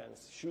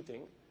 defense,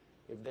 shooting.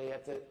 If they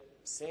at the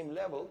same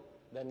level,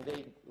 then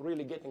they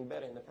really getting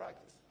better in the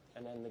practice,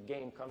 and then the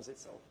game comes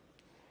itself.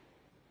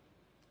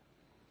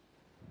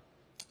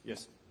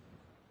 Yes.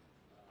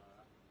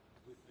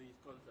 With these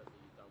concepts that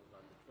you've done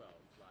with under 12,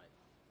 like,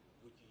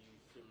 would you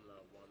use similar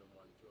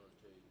one-on-one,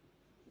 two-on-two,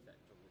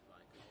 etc. with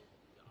like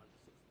the under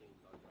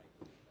 16s, under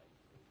 18s?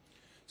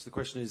 So the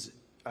question is,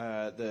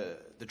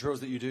 the drills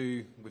that you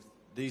do with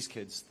these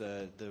kids,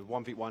 the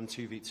 1v1,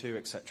 2v2,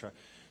 etc.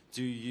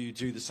 Do you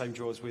do the same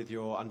drills with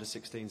your under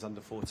 16s,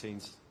 under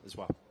 14s as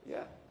well?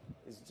 Yeah,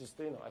 it's just,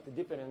 you know, at a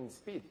different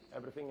speed,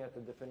 everything at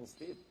a different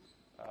speed.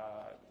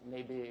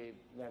 Maybe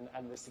when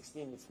under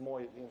 16, it's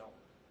more, you know,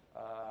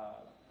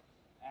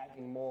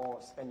 adding more,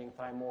 spending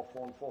time more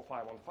on 4,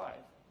 5 on 5,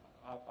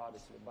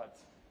 obviously. But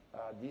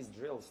these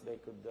drills, they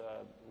could,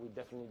 we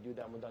definitely do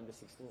them with under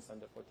 16s,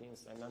 under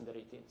 14s, and under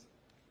 18s.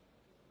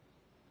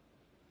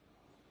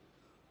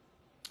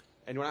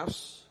 Anyone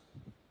else?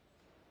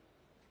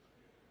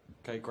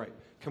 Okay, great.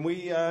 Can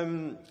we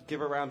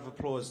give a round of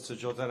applause to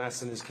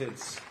Jordanas and his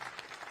kids?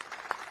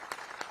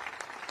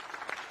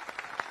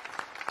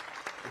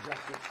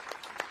 Exactly.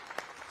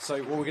 So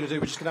what we're going to do,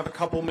 we're just going to have a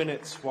couple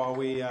minutes while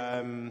we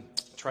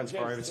transfer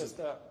over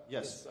to...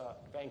 Yes.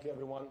 Thank you,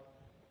 everyone.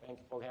 Thank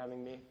you for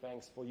having me.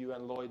 Thanks for you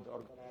and Lloyd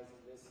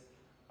organizing this.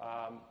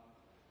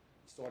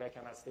 Sorry I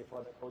cannot stay for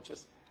other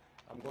coaches.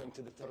 I'm going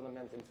to the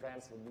tournament in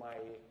France with my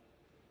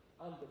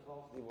under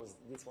 12.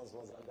 This one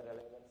was under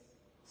 11.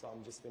 So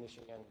I'm just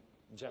finishing and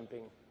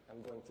jumping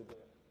and going to the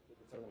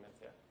tournament.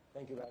 Yeah.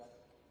 Thank you, guys.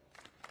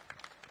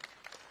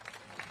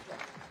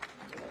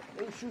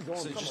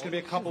 So it's just going to be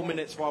a couple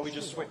minutes while we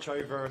just switch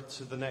over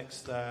to the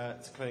next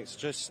clinics.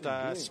 Just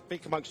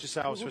speak amongst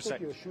yourselves for a Take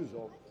second. your shoes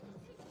off.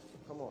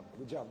 Come on.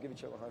 Good job. Give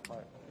each other a high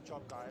five. Good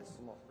job, guys.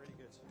 Come on. Really